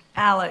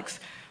 Alex,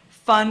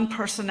 fun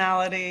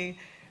personality,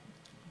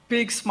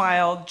 big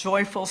smile,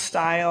 joyful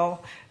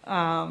style,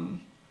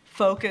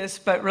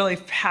 focused, but really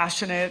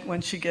passionate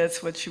when she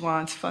gets what she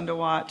wants, fun to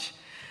watch.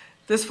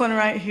 This one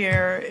right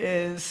here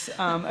is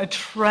a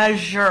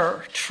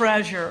treasure.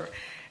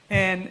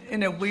 And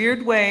in a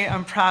weird way,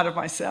 I'm proud of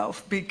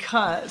myself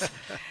because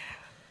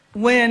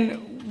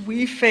when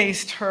we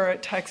faced her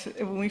at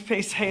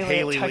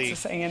Haley at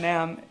Texas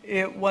A&M,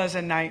 it was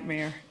a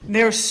nightmare.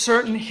 There are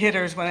certain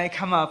hitters when they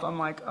come up, I'm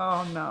like,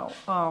 oh no,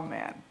 oh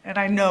man. And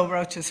I know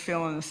Roach is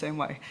feeling the same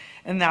way.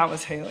 And that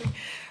was Haley.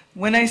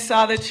 When I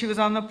saw that she was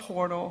on the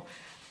portal,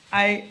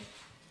 I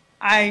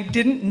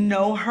didn't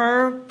know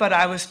her, but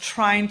I was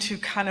trying to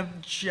kind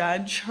of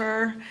judge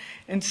her.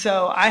 And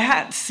so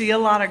I see a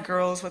lot of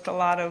girls with a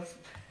lot of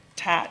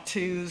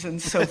tattoos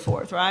and so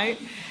forth, right?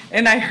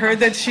 And I heard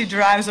that she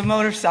drives a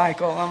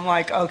motorcycle. I'm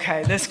like,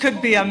 okay, this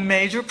could be a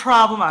major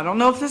problem. I don't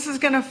know if this is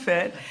going to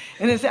fit.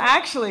 And it's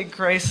actually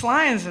Grace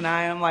Lyons and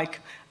I'm like,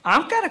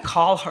 I've got to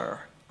call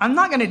her. I'm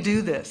not going to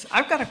do this.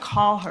 I've got to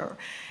call her.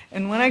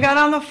 And when I got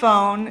on the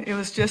phone, it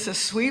was just a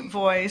sweet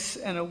voice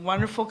and a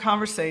wonderful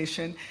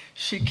conversation.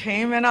 She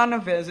came in on a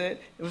visit.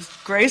 It was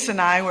Grace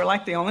and I were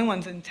like the only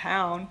ones in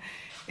town.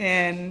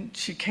 And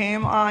she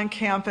came on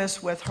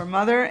campus with her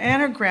mother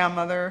and her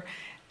grandmother.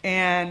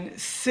 And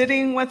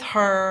sitting with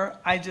her,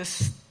 and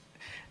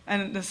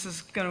this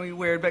is going to be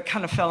weird, but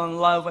kind of fell in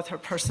love with her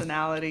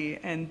personality.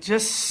 And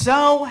just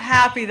so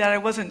happy that I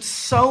wasn't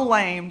so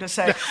lame to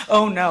say,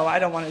 oh no, I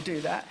don't want to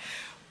do that.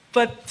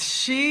 But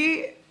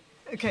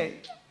okay,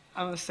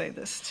 I'm going to say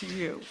this to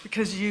you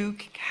because you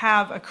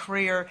have a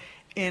career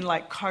in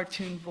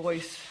cartoon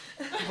voices.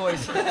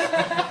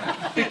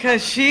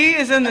 Because she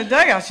is in the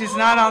dugout. She's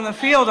not on the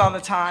field all the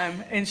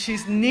time. And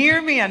she's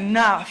near me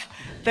enough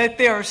that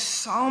there are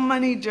so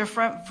many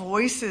different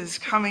voices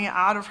coming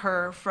out of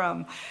her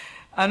from,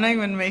 I'm not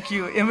even make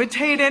you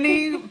imitate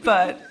any,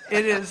 but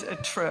it is a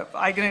trip.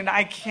 I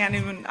can't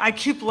even, I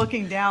keep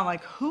looking down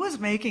like, who is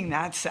making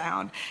that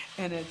sound?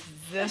 And it's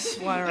this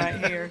one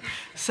right here.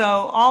 So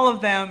all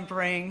of them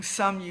bring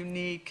some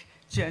unique,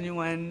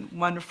 genuine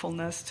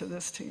wonderfulness to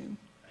this team.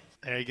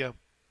 There you go.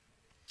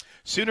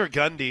 Sooner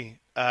Gundy,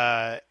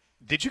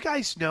 did you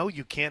guys know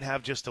you can't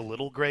have just a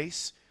little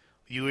grace?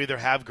 You either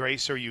have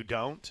grace or you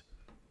don't?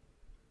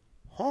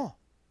 Huh.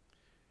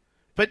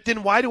 But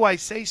then why do I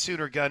say,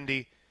 Sooner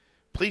Gundy,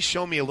 please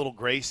show me a little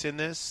grace in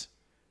this?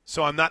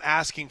 So I'm not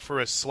asking for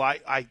a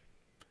slight. I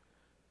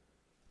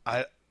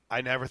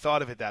never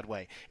thought of it that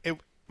way.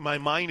 My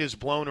mind is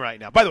blown right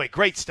now. By the way,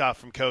 great stuff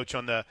from Coach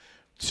on the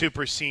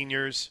Super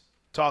Seniors,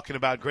 talking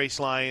about Grace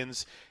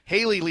Lyons.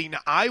 Haley Lee, now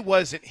I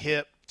wasn't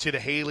hip to the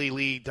Haley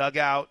Lee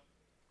dugout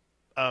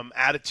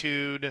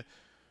attitude,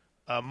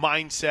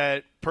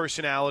 mindset,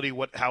 personality,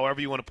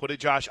 however you want to put it,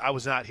 Josh. I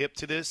was not hip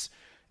to this.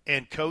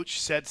 And Coach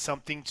said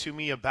something to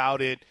me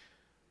about it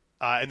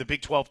in the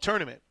Big 12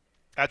 tournament.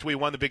 After we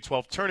won the Big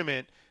 12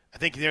 tournament, I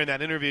think there in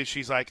that interview,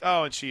 she's like,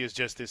 oh, and she is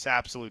just this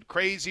absolute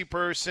crazy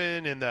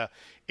person in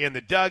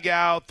the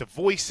dugout, the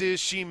voices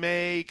she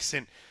makes,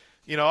 and,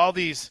 you know, all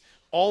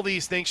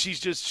these things.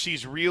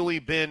 She's really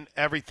been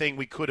everything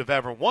we could have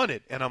ever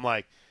wanted. And I'm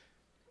like,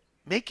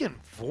 making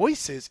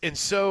voices. And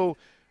so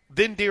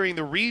then during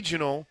the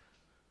regional,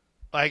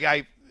 like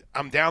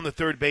I'm down the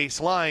third base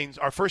line,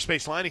 our first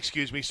base line,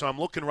 so I'm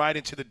looking right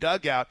into the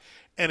dugout,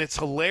 and it's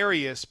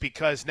hilarious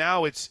because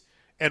now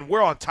and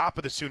we're on top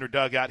of the Sooner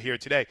dugout here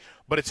today,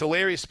 but it's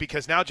hilarious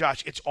because now,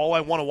 Josh, it's all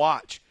I want to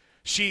watch.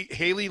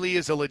 Haley Lee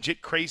is a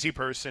legit crazy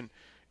person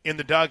in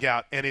the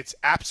dugout, and it's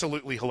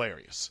absolutely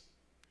hilarious.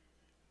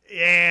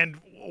 And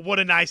what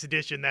a nice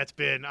addition that's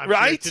been, I'm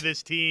sure, to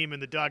this team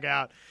and the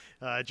dugout.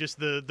 Just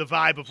the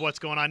vibe of what's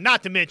going on.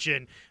 Not to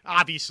mention,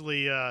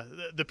 obviously,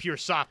 the pure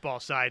softball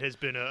side has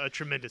been a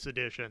tremendous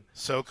addition.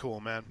 So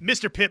cool, man.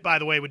 Mr. Pitt, by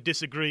the way, would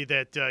disagree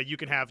that you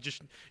can have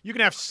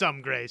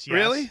some grace. Yes.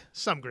 Really?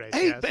 Some grace.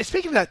 Hey, yes.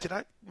 Speaking of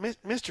that,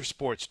 Mr.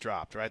 Sports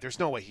dropped, right? There's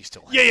no way he's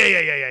still.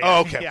 Yeah.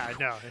 Oh, okay. Yeah, I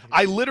know.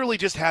 I literally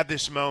just had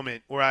this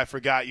moment where I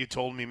forgot you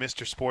told me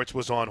Mr. Sports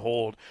was on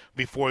hold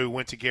before we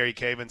went to Gary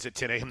Cavens at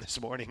 10 a.m. this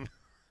morning.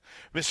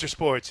 Mr.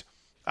 Sports,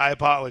 I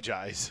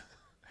apologize.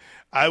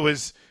 I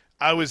was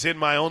in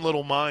my own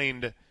little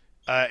mind,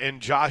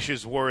 and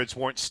Josh's words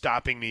weren't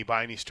stopping me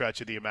by any stretch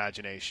of the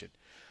imagination.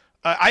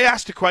 I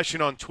asked a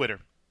question on Twitter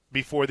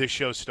before this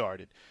show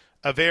started,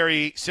 a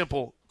very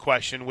simple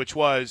question, which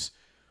was,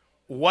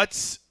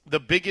 what's the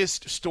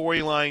biggest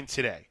storyline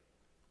today?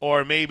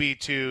 Or maybe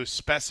to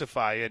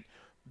specify it,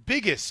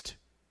 biggest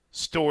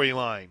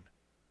storyline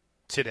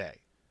today.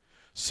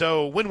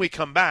 So when we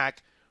come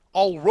back,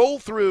 I'll roll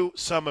through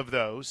some of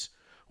those.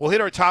 We'll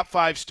hit our top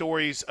 5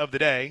 stories of the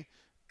day,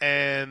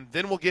 and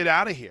then we'll get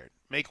out of here.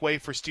 Make way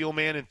for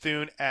Steelman and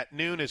Thune at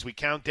noon as we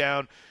count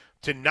down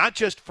to not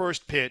just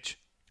first pitch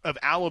of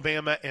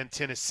Alabama and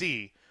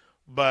Tennessee,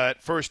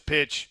 but first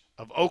pitch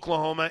of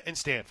Oklahoma and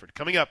Stanford.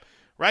 Coming up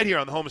right here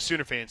on the home of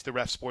Sooner fans, the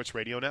Ref Sports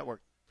Radio Network.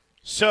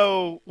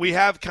 So we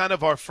have kind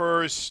of our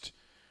first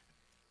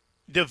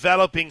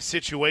developing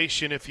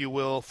situation, if you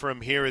will,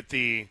 from here at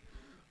the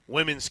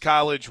Women's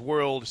College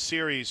World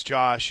Series,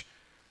 Josh.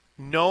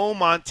 No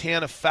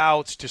Montana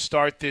Fouts to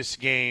start this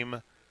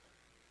game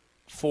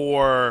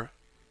for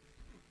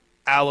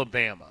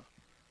Alabama.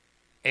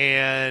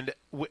 And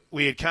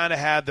we had kind of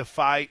had the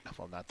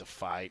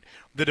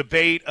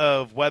debate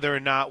of whether or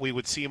not we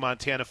would see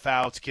Montana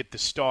Fouts get the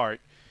start,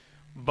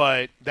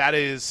 but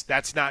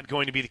that's not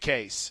going to be the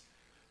case.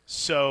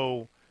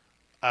 So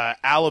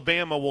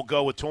Alabama will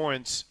go with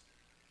Torrance,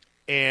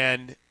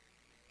 and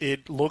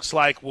it looks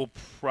like we'll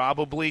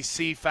probably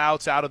see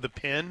Fouts out of the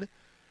pen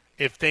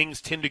if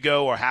things tend to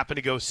go or happen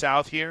to go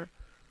south here.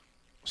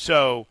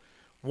 So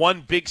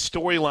one big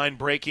storyline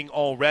breaking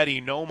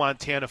already, no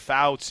Montana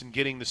Fouts and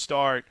getting the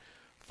start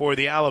for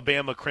the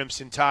Alabama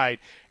Crimson Tide.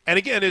 And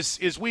again,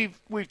 as we've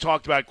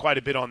talked about quite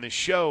a bit on this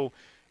show,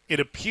 it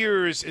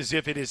appears as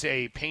if it is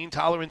a pain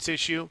tolerance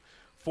issue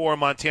for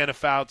Montana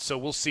Fouts, so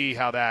we'll see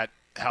how that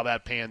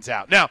pans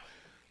out. Now,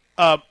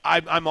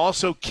 I'm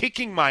also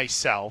kicking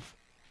myself,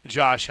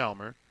 Josh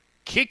Helmer,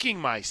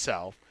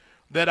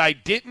 that I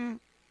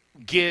didn't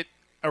get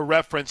a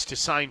reference to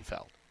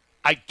Seinfeld.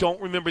 I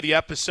don't remember the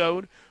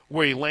episode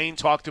where Elaine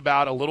talked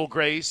about a little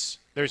grace.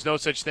 There's no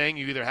such thing.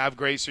 You either have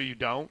grace or you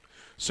don't.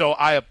 So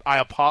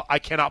I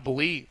cannot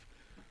believe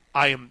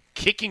I am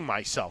kicking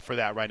myself for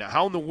that right now.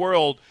 How in the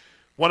world,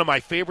 one of my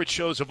favorite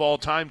shows of all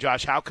time,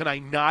 Josh, how can I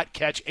not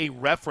catch a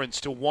reference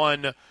to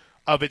one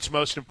of its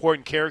most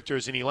important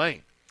characters in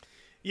Elaine?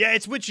 Yeah,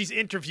 it's when she's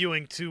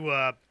interviewing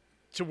to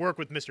work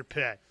with Mr.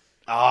 Pitt.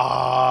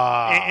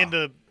 And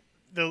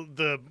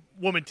the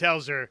woman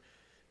tells her,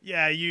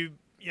 yeah, you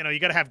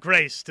got to have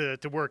grace to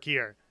work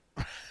here.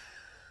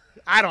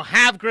 I don't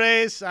have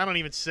grace. I don't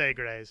even say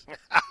grace.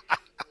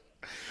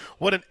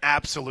 What an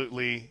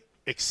absolutely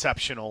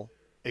exceptional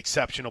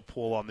exceptional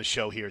pool on the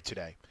show here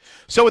today.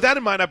 So with that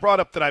in mind, I brought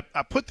up that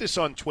I put this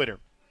on Twitter.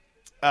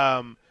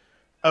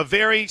 A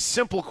very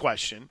simple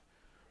question.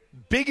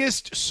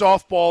 Biggest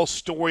softball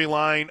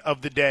storyline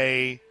of the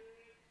day.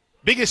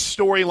 Biggest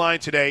storyline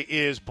today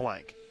is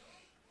blank.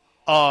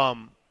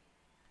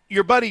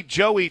 Your buddy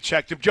Joey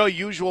checked him. Joey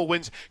Usual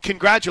wins.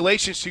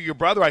 Congratulations to your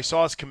brother. I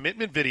saw his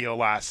commitment video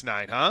last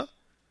night, huh?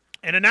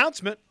 An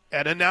announcement.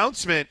 An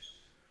announcement.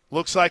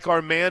 Looks like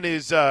our man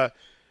is a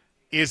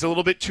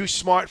little bit too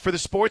smart for the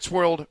sports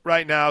world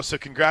right now, so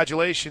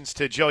congratulations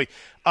to Joey.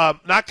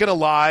 Not going to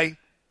lie,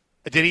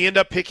 did he end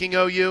up picking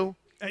OU?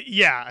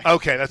 Yeah.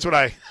 Okay, that's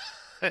what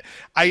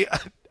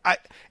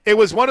it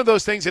was one of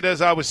those things that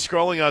as I was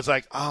scrolling, I was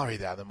like, I'll read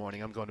that in the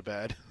morning. I'm going to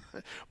bed.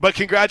 But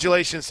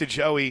congratulations to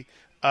Joey,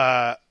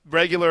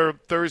 regular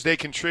Thursday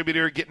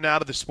contributor, getting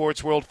out of the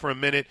sports world for a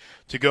minute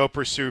to go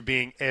pursue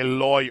being a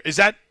lawyer. Is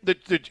that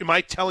am I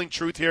telling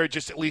truth here?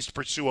 Just at least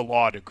pursue a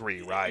law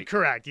degree, right?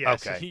 Correct,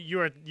 yes. Okay.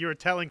 You're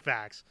telling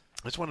facts.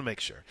 I just want to make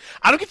sure.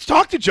 I don't get to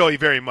talk to Joey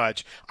very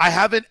much. I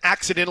haven't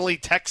accidentally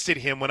texted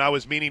him when I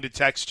was meaning to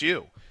text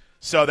you.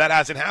 So that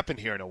hasn't happened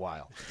here in a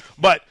while.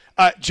 But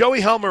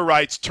Joey Helmer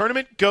writes,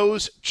 tournament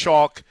goes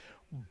chalk,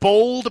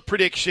 bold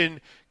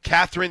prediction,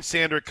 Catherine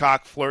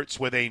Sandercock flirts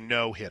with a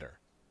no-hitter.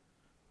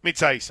 Let me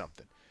tell you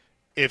something.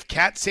 If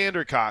Kat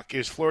Sandercock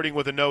is flirting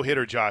with a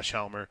no-hitter, Josh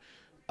Helmer,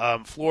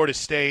 Florida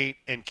State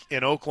and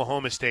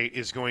Oklahoma State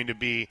is going to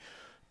be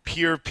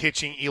pure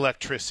pitching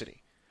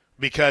electricity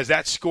because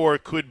that score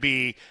could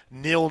be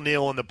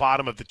 0-0 in the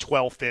bottom of the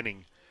 12th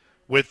inning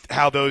with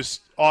how those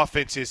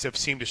offenses have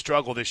seemed to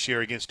struggle this year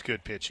against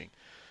good pitching.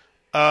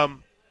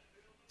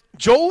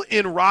 Joel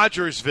in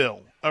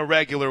Rogersville, a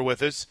regular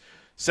with us,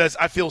 says,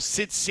 I feel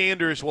Sid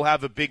Sanders will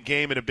have a big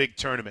game in a big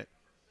tournament.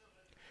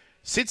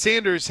 Sid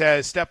Sanders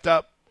has stepped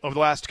up over the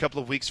last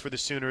couple of weeks for the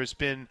Sooners,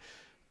 been,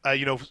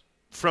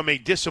 from a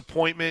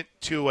disappointment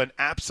to an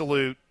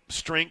absolute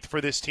strength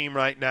for this team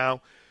right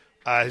now.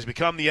 Has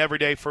become the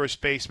everyday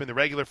first baseman, the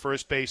regular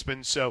first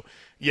baseman. So,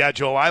 yeah,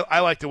 Joel, I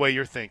like the way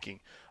you're thinking.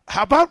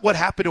 How about what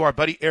happened to our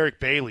buddy Eric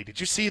Bailey? Did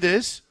you see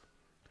this?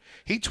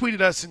 He tweeted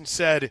us and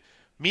said,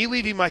 me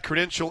leaving my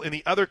credential in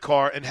the other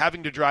car and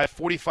having to drive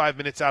 45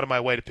 minutes out of my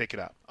way to pick it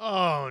up.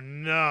 Oh,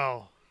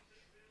 no.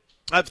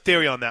 I have a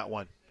theory on that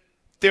one.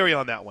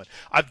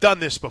 I've done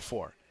this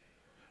before.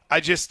 I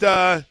just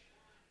I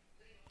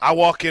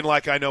walk in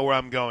like I know where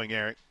I'm going,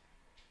 Eric.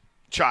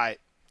 Try it.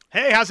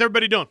 Hey, how's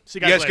everybody doing? See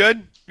you You guys guys later.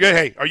 good? Good.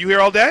 Hey, are you here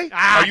all day?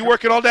 Are you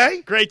working all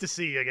day? Great to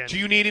see you again. Do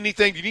you need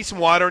anything? Do you need some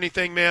water or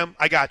anything, ma'am?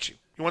 I got you.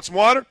 You want some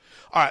water?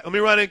 All right, let me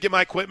run in and get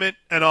my equipment,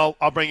 and I'll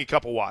bring you a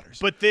couple waters.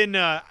 But then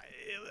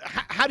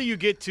how do you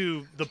get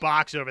to the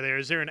box over there?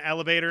 Is there an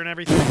elevator and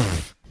everything?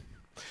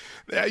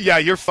 Yeah,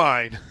 you're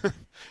fine.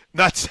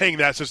 Not saying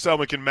that so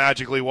someone can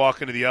magically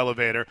walk into the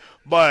elevator,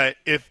 but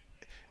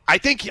I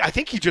think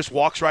he just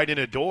walks right in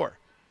a door.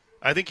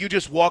 I think you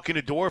just walk in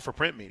a door for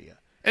print media.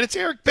 And it's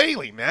Eric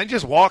Bailey, man.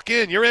 Just walk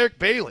in. You're Eric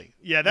Bailey.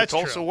 Yeah, that's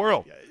Tulsa true.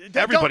 World.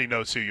 Everybody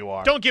knows who you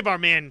are. Don't give our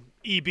man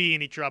EB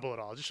any trouble at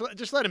all.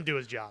 Just let him do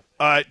his job.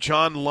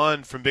 John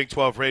Lund from Big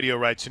 12 Radio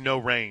writes, no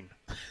rain.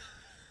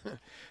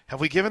 Have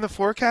we given the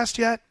forecast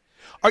yet?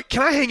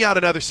 Can I hang out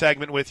another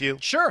segment with you?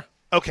 Sure.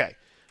 Okay.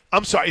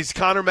 I'm sorry. Is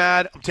Connor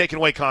mad? I'm taking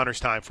away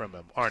Connor's time from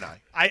him, aren't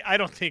I? I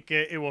don't think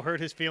it will hurt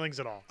his feelings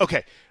at all.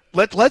 Okay.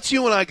 Let's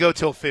you and I go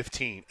till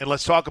 15, and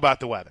let's talk about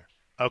the weather.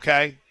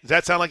 Okay? Does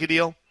that sound like a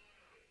deal?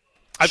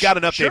 I've got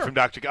an update from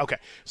Dr. Okay.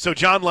 So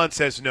John Lund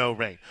says no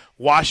rain.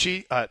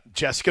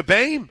 Jessica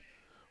Boehm.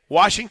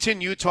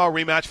 Washington, Utah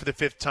rematch for the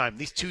 5th time.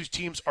 These two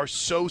teams are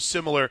so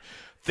similar.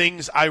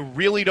 Things I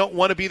really don't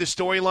want to be the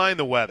storyline,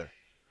 the weather.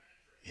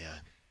 Yeah.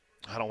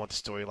 I don't want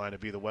the storyline to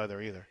be the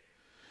weather either.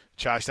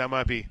 Josh, that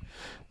might be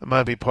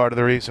part of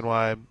the reason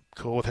why I'm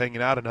cool with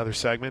hanging out another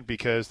segment,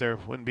 because there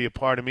wouldn't be a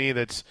part of me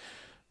that's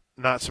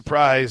not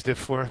surprised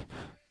if we're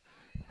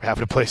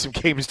having to play some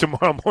games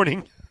tomorrow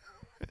morning.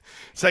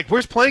 It's like,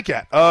 where's Plank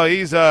at? Oh,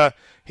 he's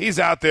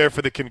out there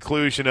for the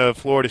conclusion of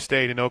Florida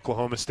State and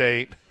Oklahoma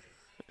State.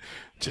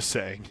 Just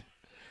saying.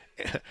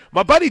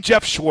 My buddy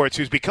Jeff Schwartz,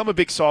 who's become a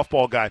big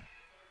softball guy,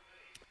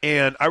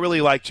 and I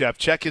really like Jeff.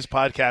 Check his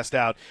podcast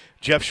out.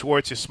 Jeff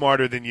Schwartz is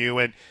smarter than you,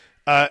 and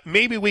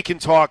maybe we can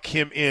talk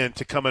him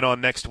into coming on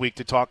next week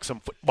to talk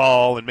some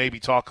football and maybe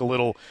talk a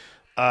little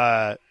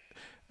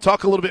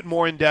bit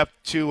more in depth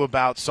too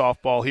about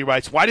softball. He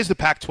writes, why does the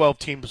Pac-12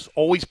 teams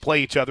always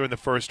play each other in the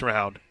first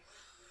round?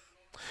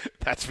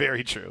 That's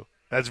very true.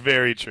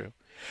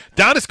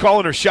 Don is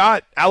calling her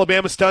shot.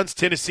 Alabama stuns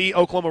Tennessee.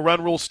 Oklahoma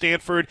run rules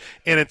Stanford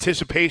in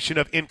anticipation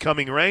of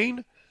incoming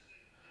rain.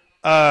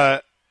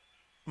 My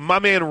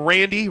man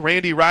Randy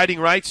Riding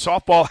writes,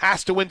 softball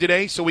has to win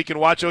today so we can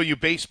watch OU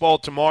baseball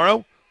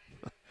tomorrow.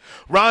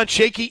 Ron,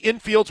 shaky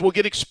infields will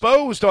get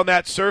exposed on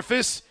that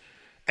surface.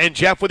 And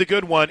Jeff with a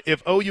good one.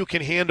 If OU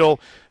can handle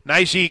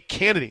Najee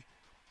Kennedy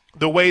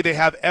the way they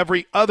have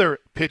every other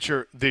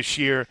pitcher this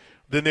year,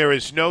 then there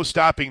is no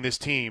stopping this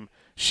team.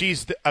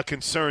 She's a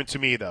concern to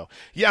me, though.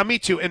 Yeah, me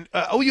too. And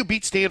OU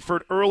beat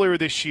Stanford earlier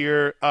this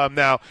year.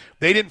 Now,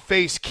 they didn't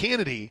face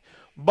Kennedy,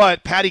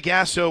 But Patty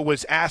Gasso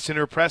was asked in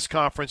her press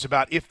conference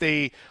about if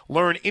they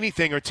learn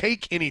anything or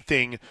take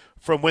anything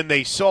from when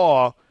they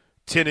saw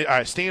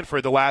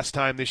Stanford the last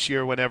time this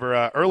year,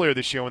 earlier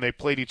this year when they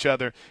played each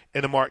other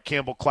in the Mark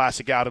Campbell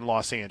Classic out in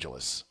Los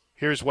Angeles.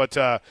 Here's what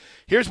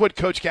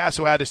Coach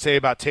Gasso had to say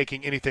about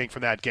taking anything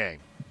from that game.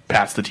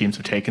 Paths the teams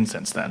have taken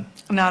since then?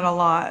 Not a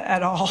lot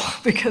at all,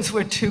 because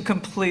we're two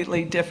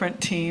completely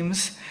different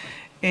teams.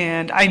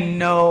 And I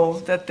know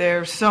that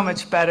they're so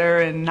much better,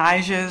 and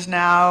Nyjah's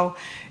now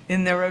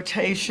in their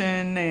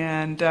rotation,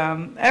 and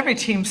every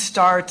team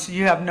starts,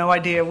 you have no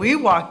idea. We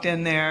walked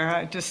in there,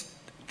 I just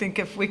think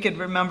if we could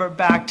remember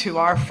back to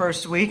our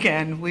first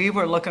weekend, we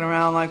were looking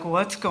around like,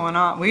 what's going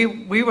on?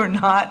 We were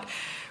not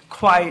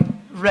quite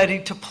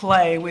ready to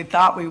play. We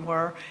thought we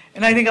were.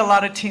 And I think a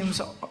lot of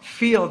teams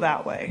feel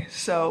that way.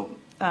 So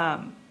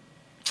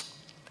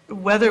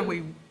whether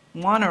we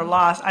won or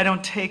lost, I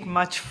don't take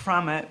much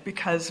from it,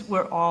 because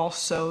we're all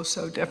so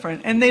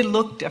different. And they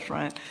look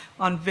different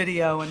on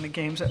video in the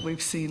games that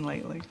we've seen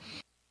lately.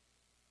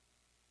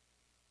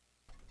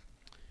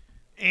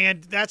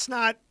 And that's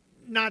not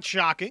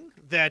shocking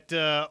that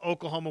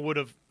Oklahoma would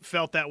have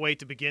felt that way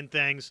to begin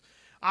things.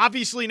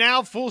 Obviously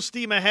now full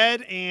steam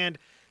ahead, and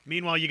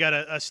meanwhile you got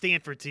a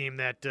Stanford team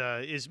that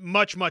is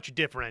much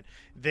different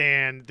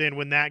than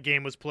when that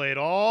game was played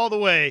all the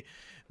way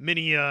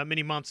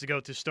many months ago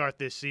to start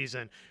this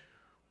season.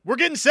 We're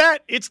getting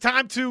set. It's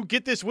time to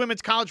get this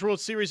Women's College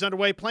World Series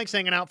underway. Plank's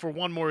hanging out for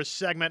one more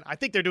segment. I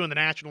think they're doing the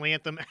national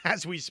anthem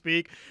as we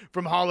speak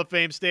from Hall of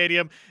Fame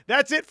Stadium.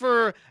 That's it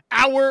for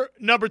hour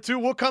number 2.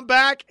 We'll come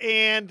back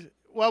and,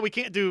 well, we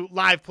can't do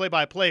live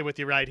play-by-play with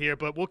you right here,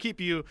 but we'll keep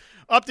you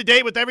up to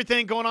date with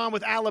everything going on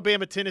with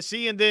Alabama,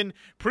 Tennessee, and then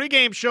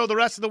pregame show the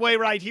rest of the way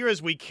right here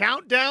as we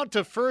count down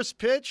to first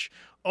pitch.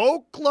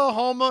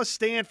 Oklahoma,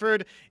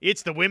 Stanford.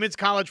 It's the Women's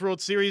College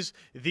World Series,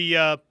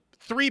 the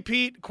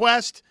three-peat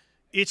quest.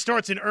 It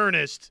starts in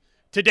earnest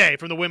today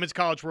from the Women's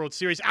College World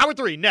Series. Hour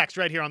 3 next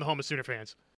right here on the home of Sooner fans.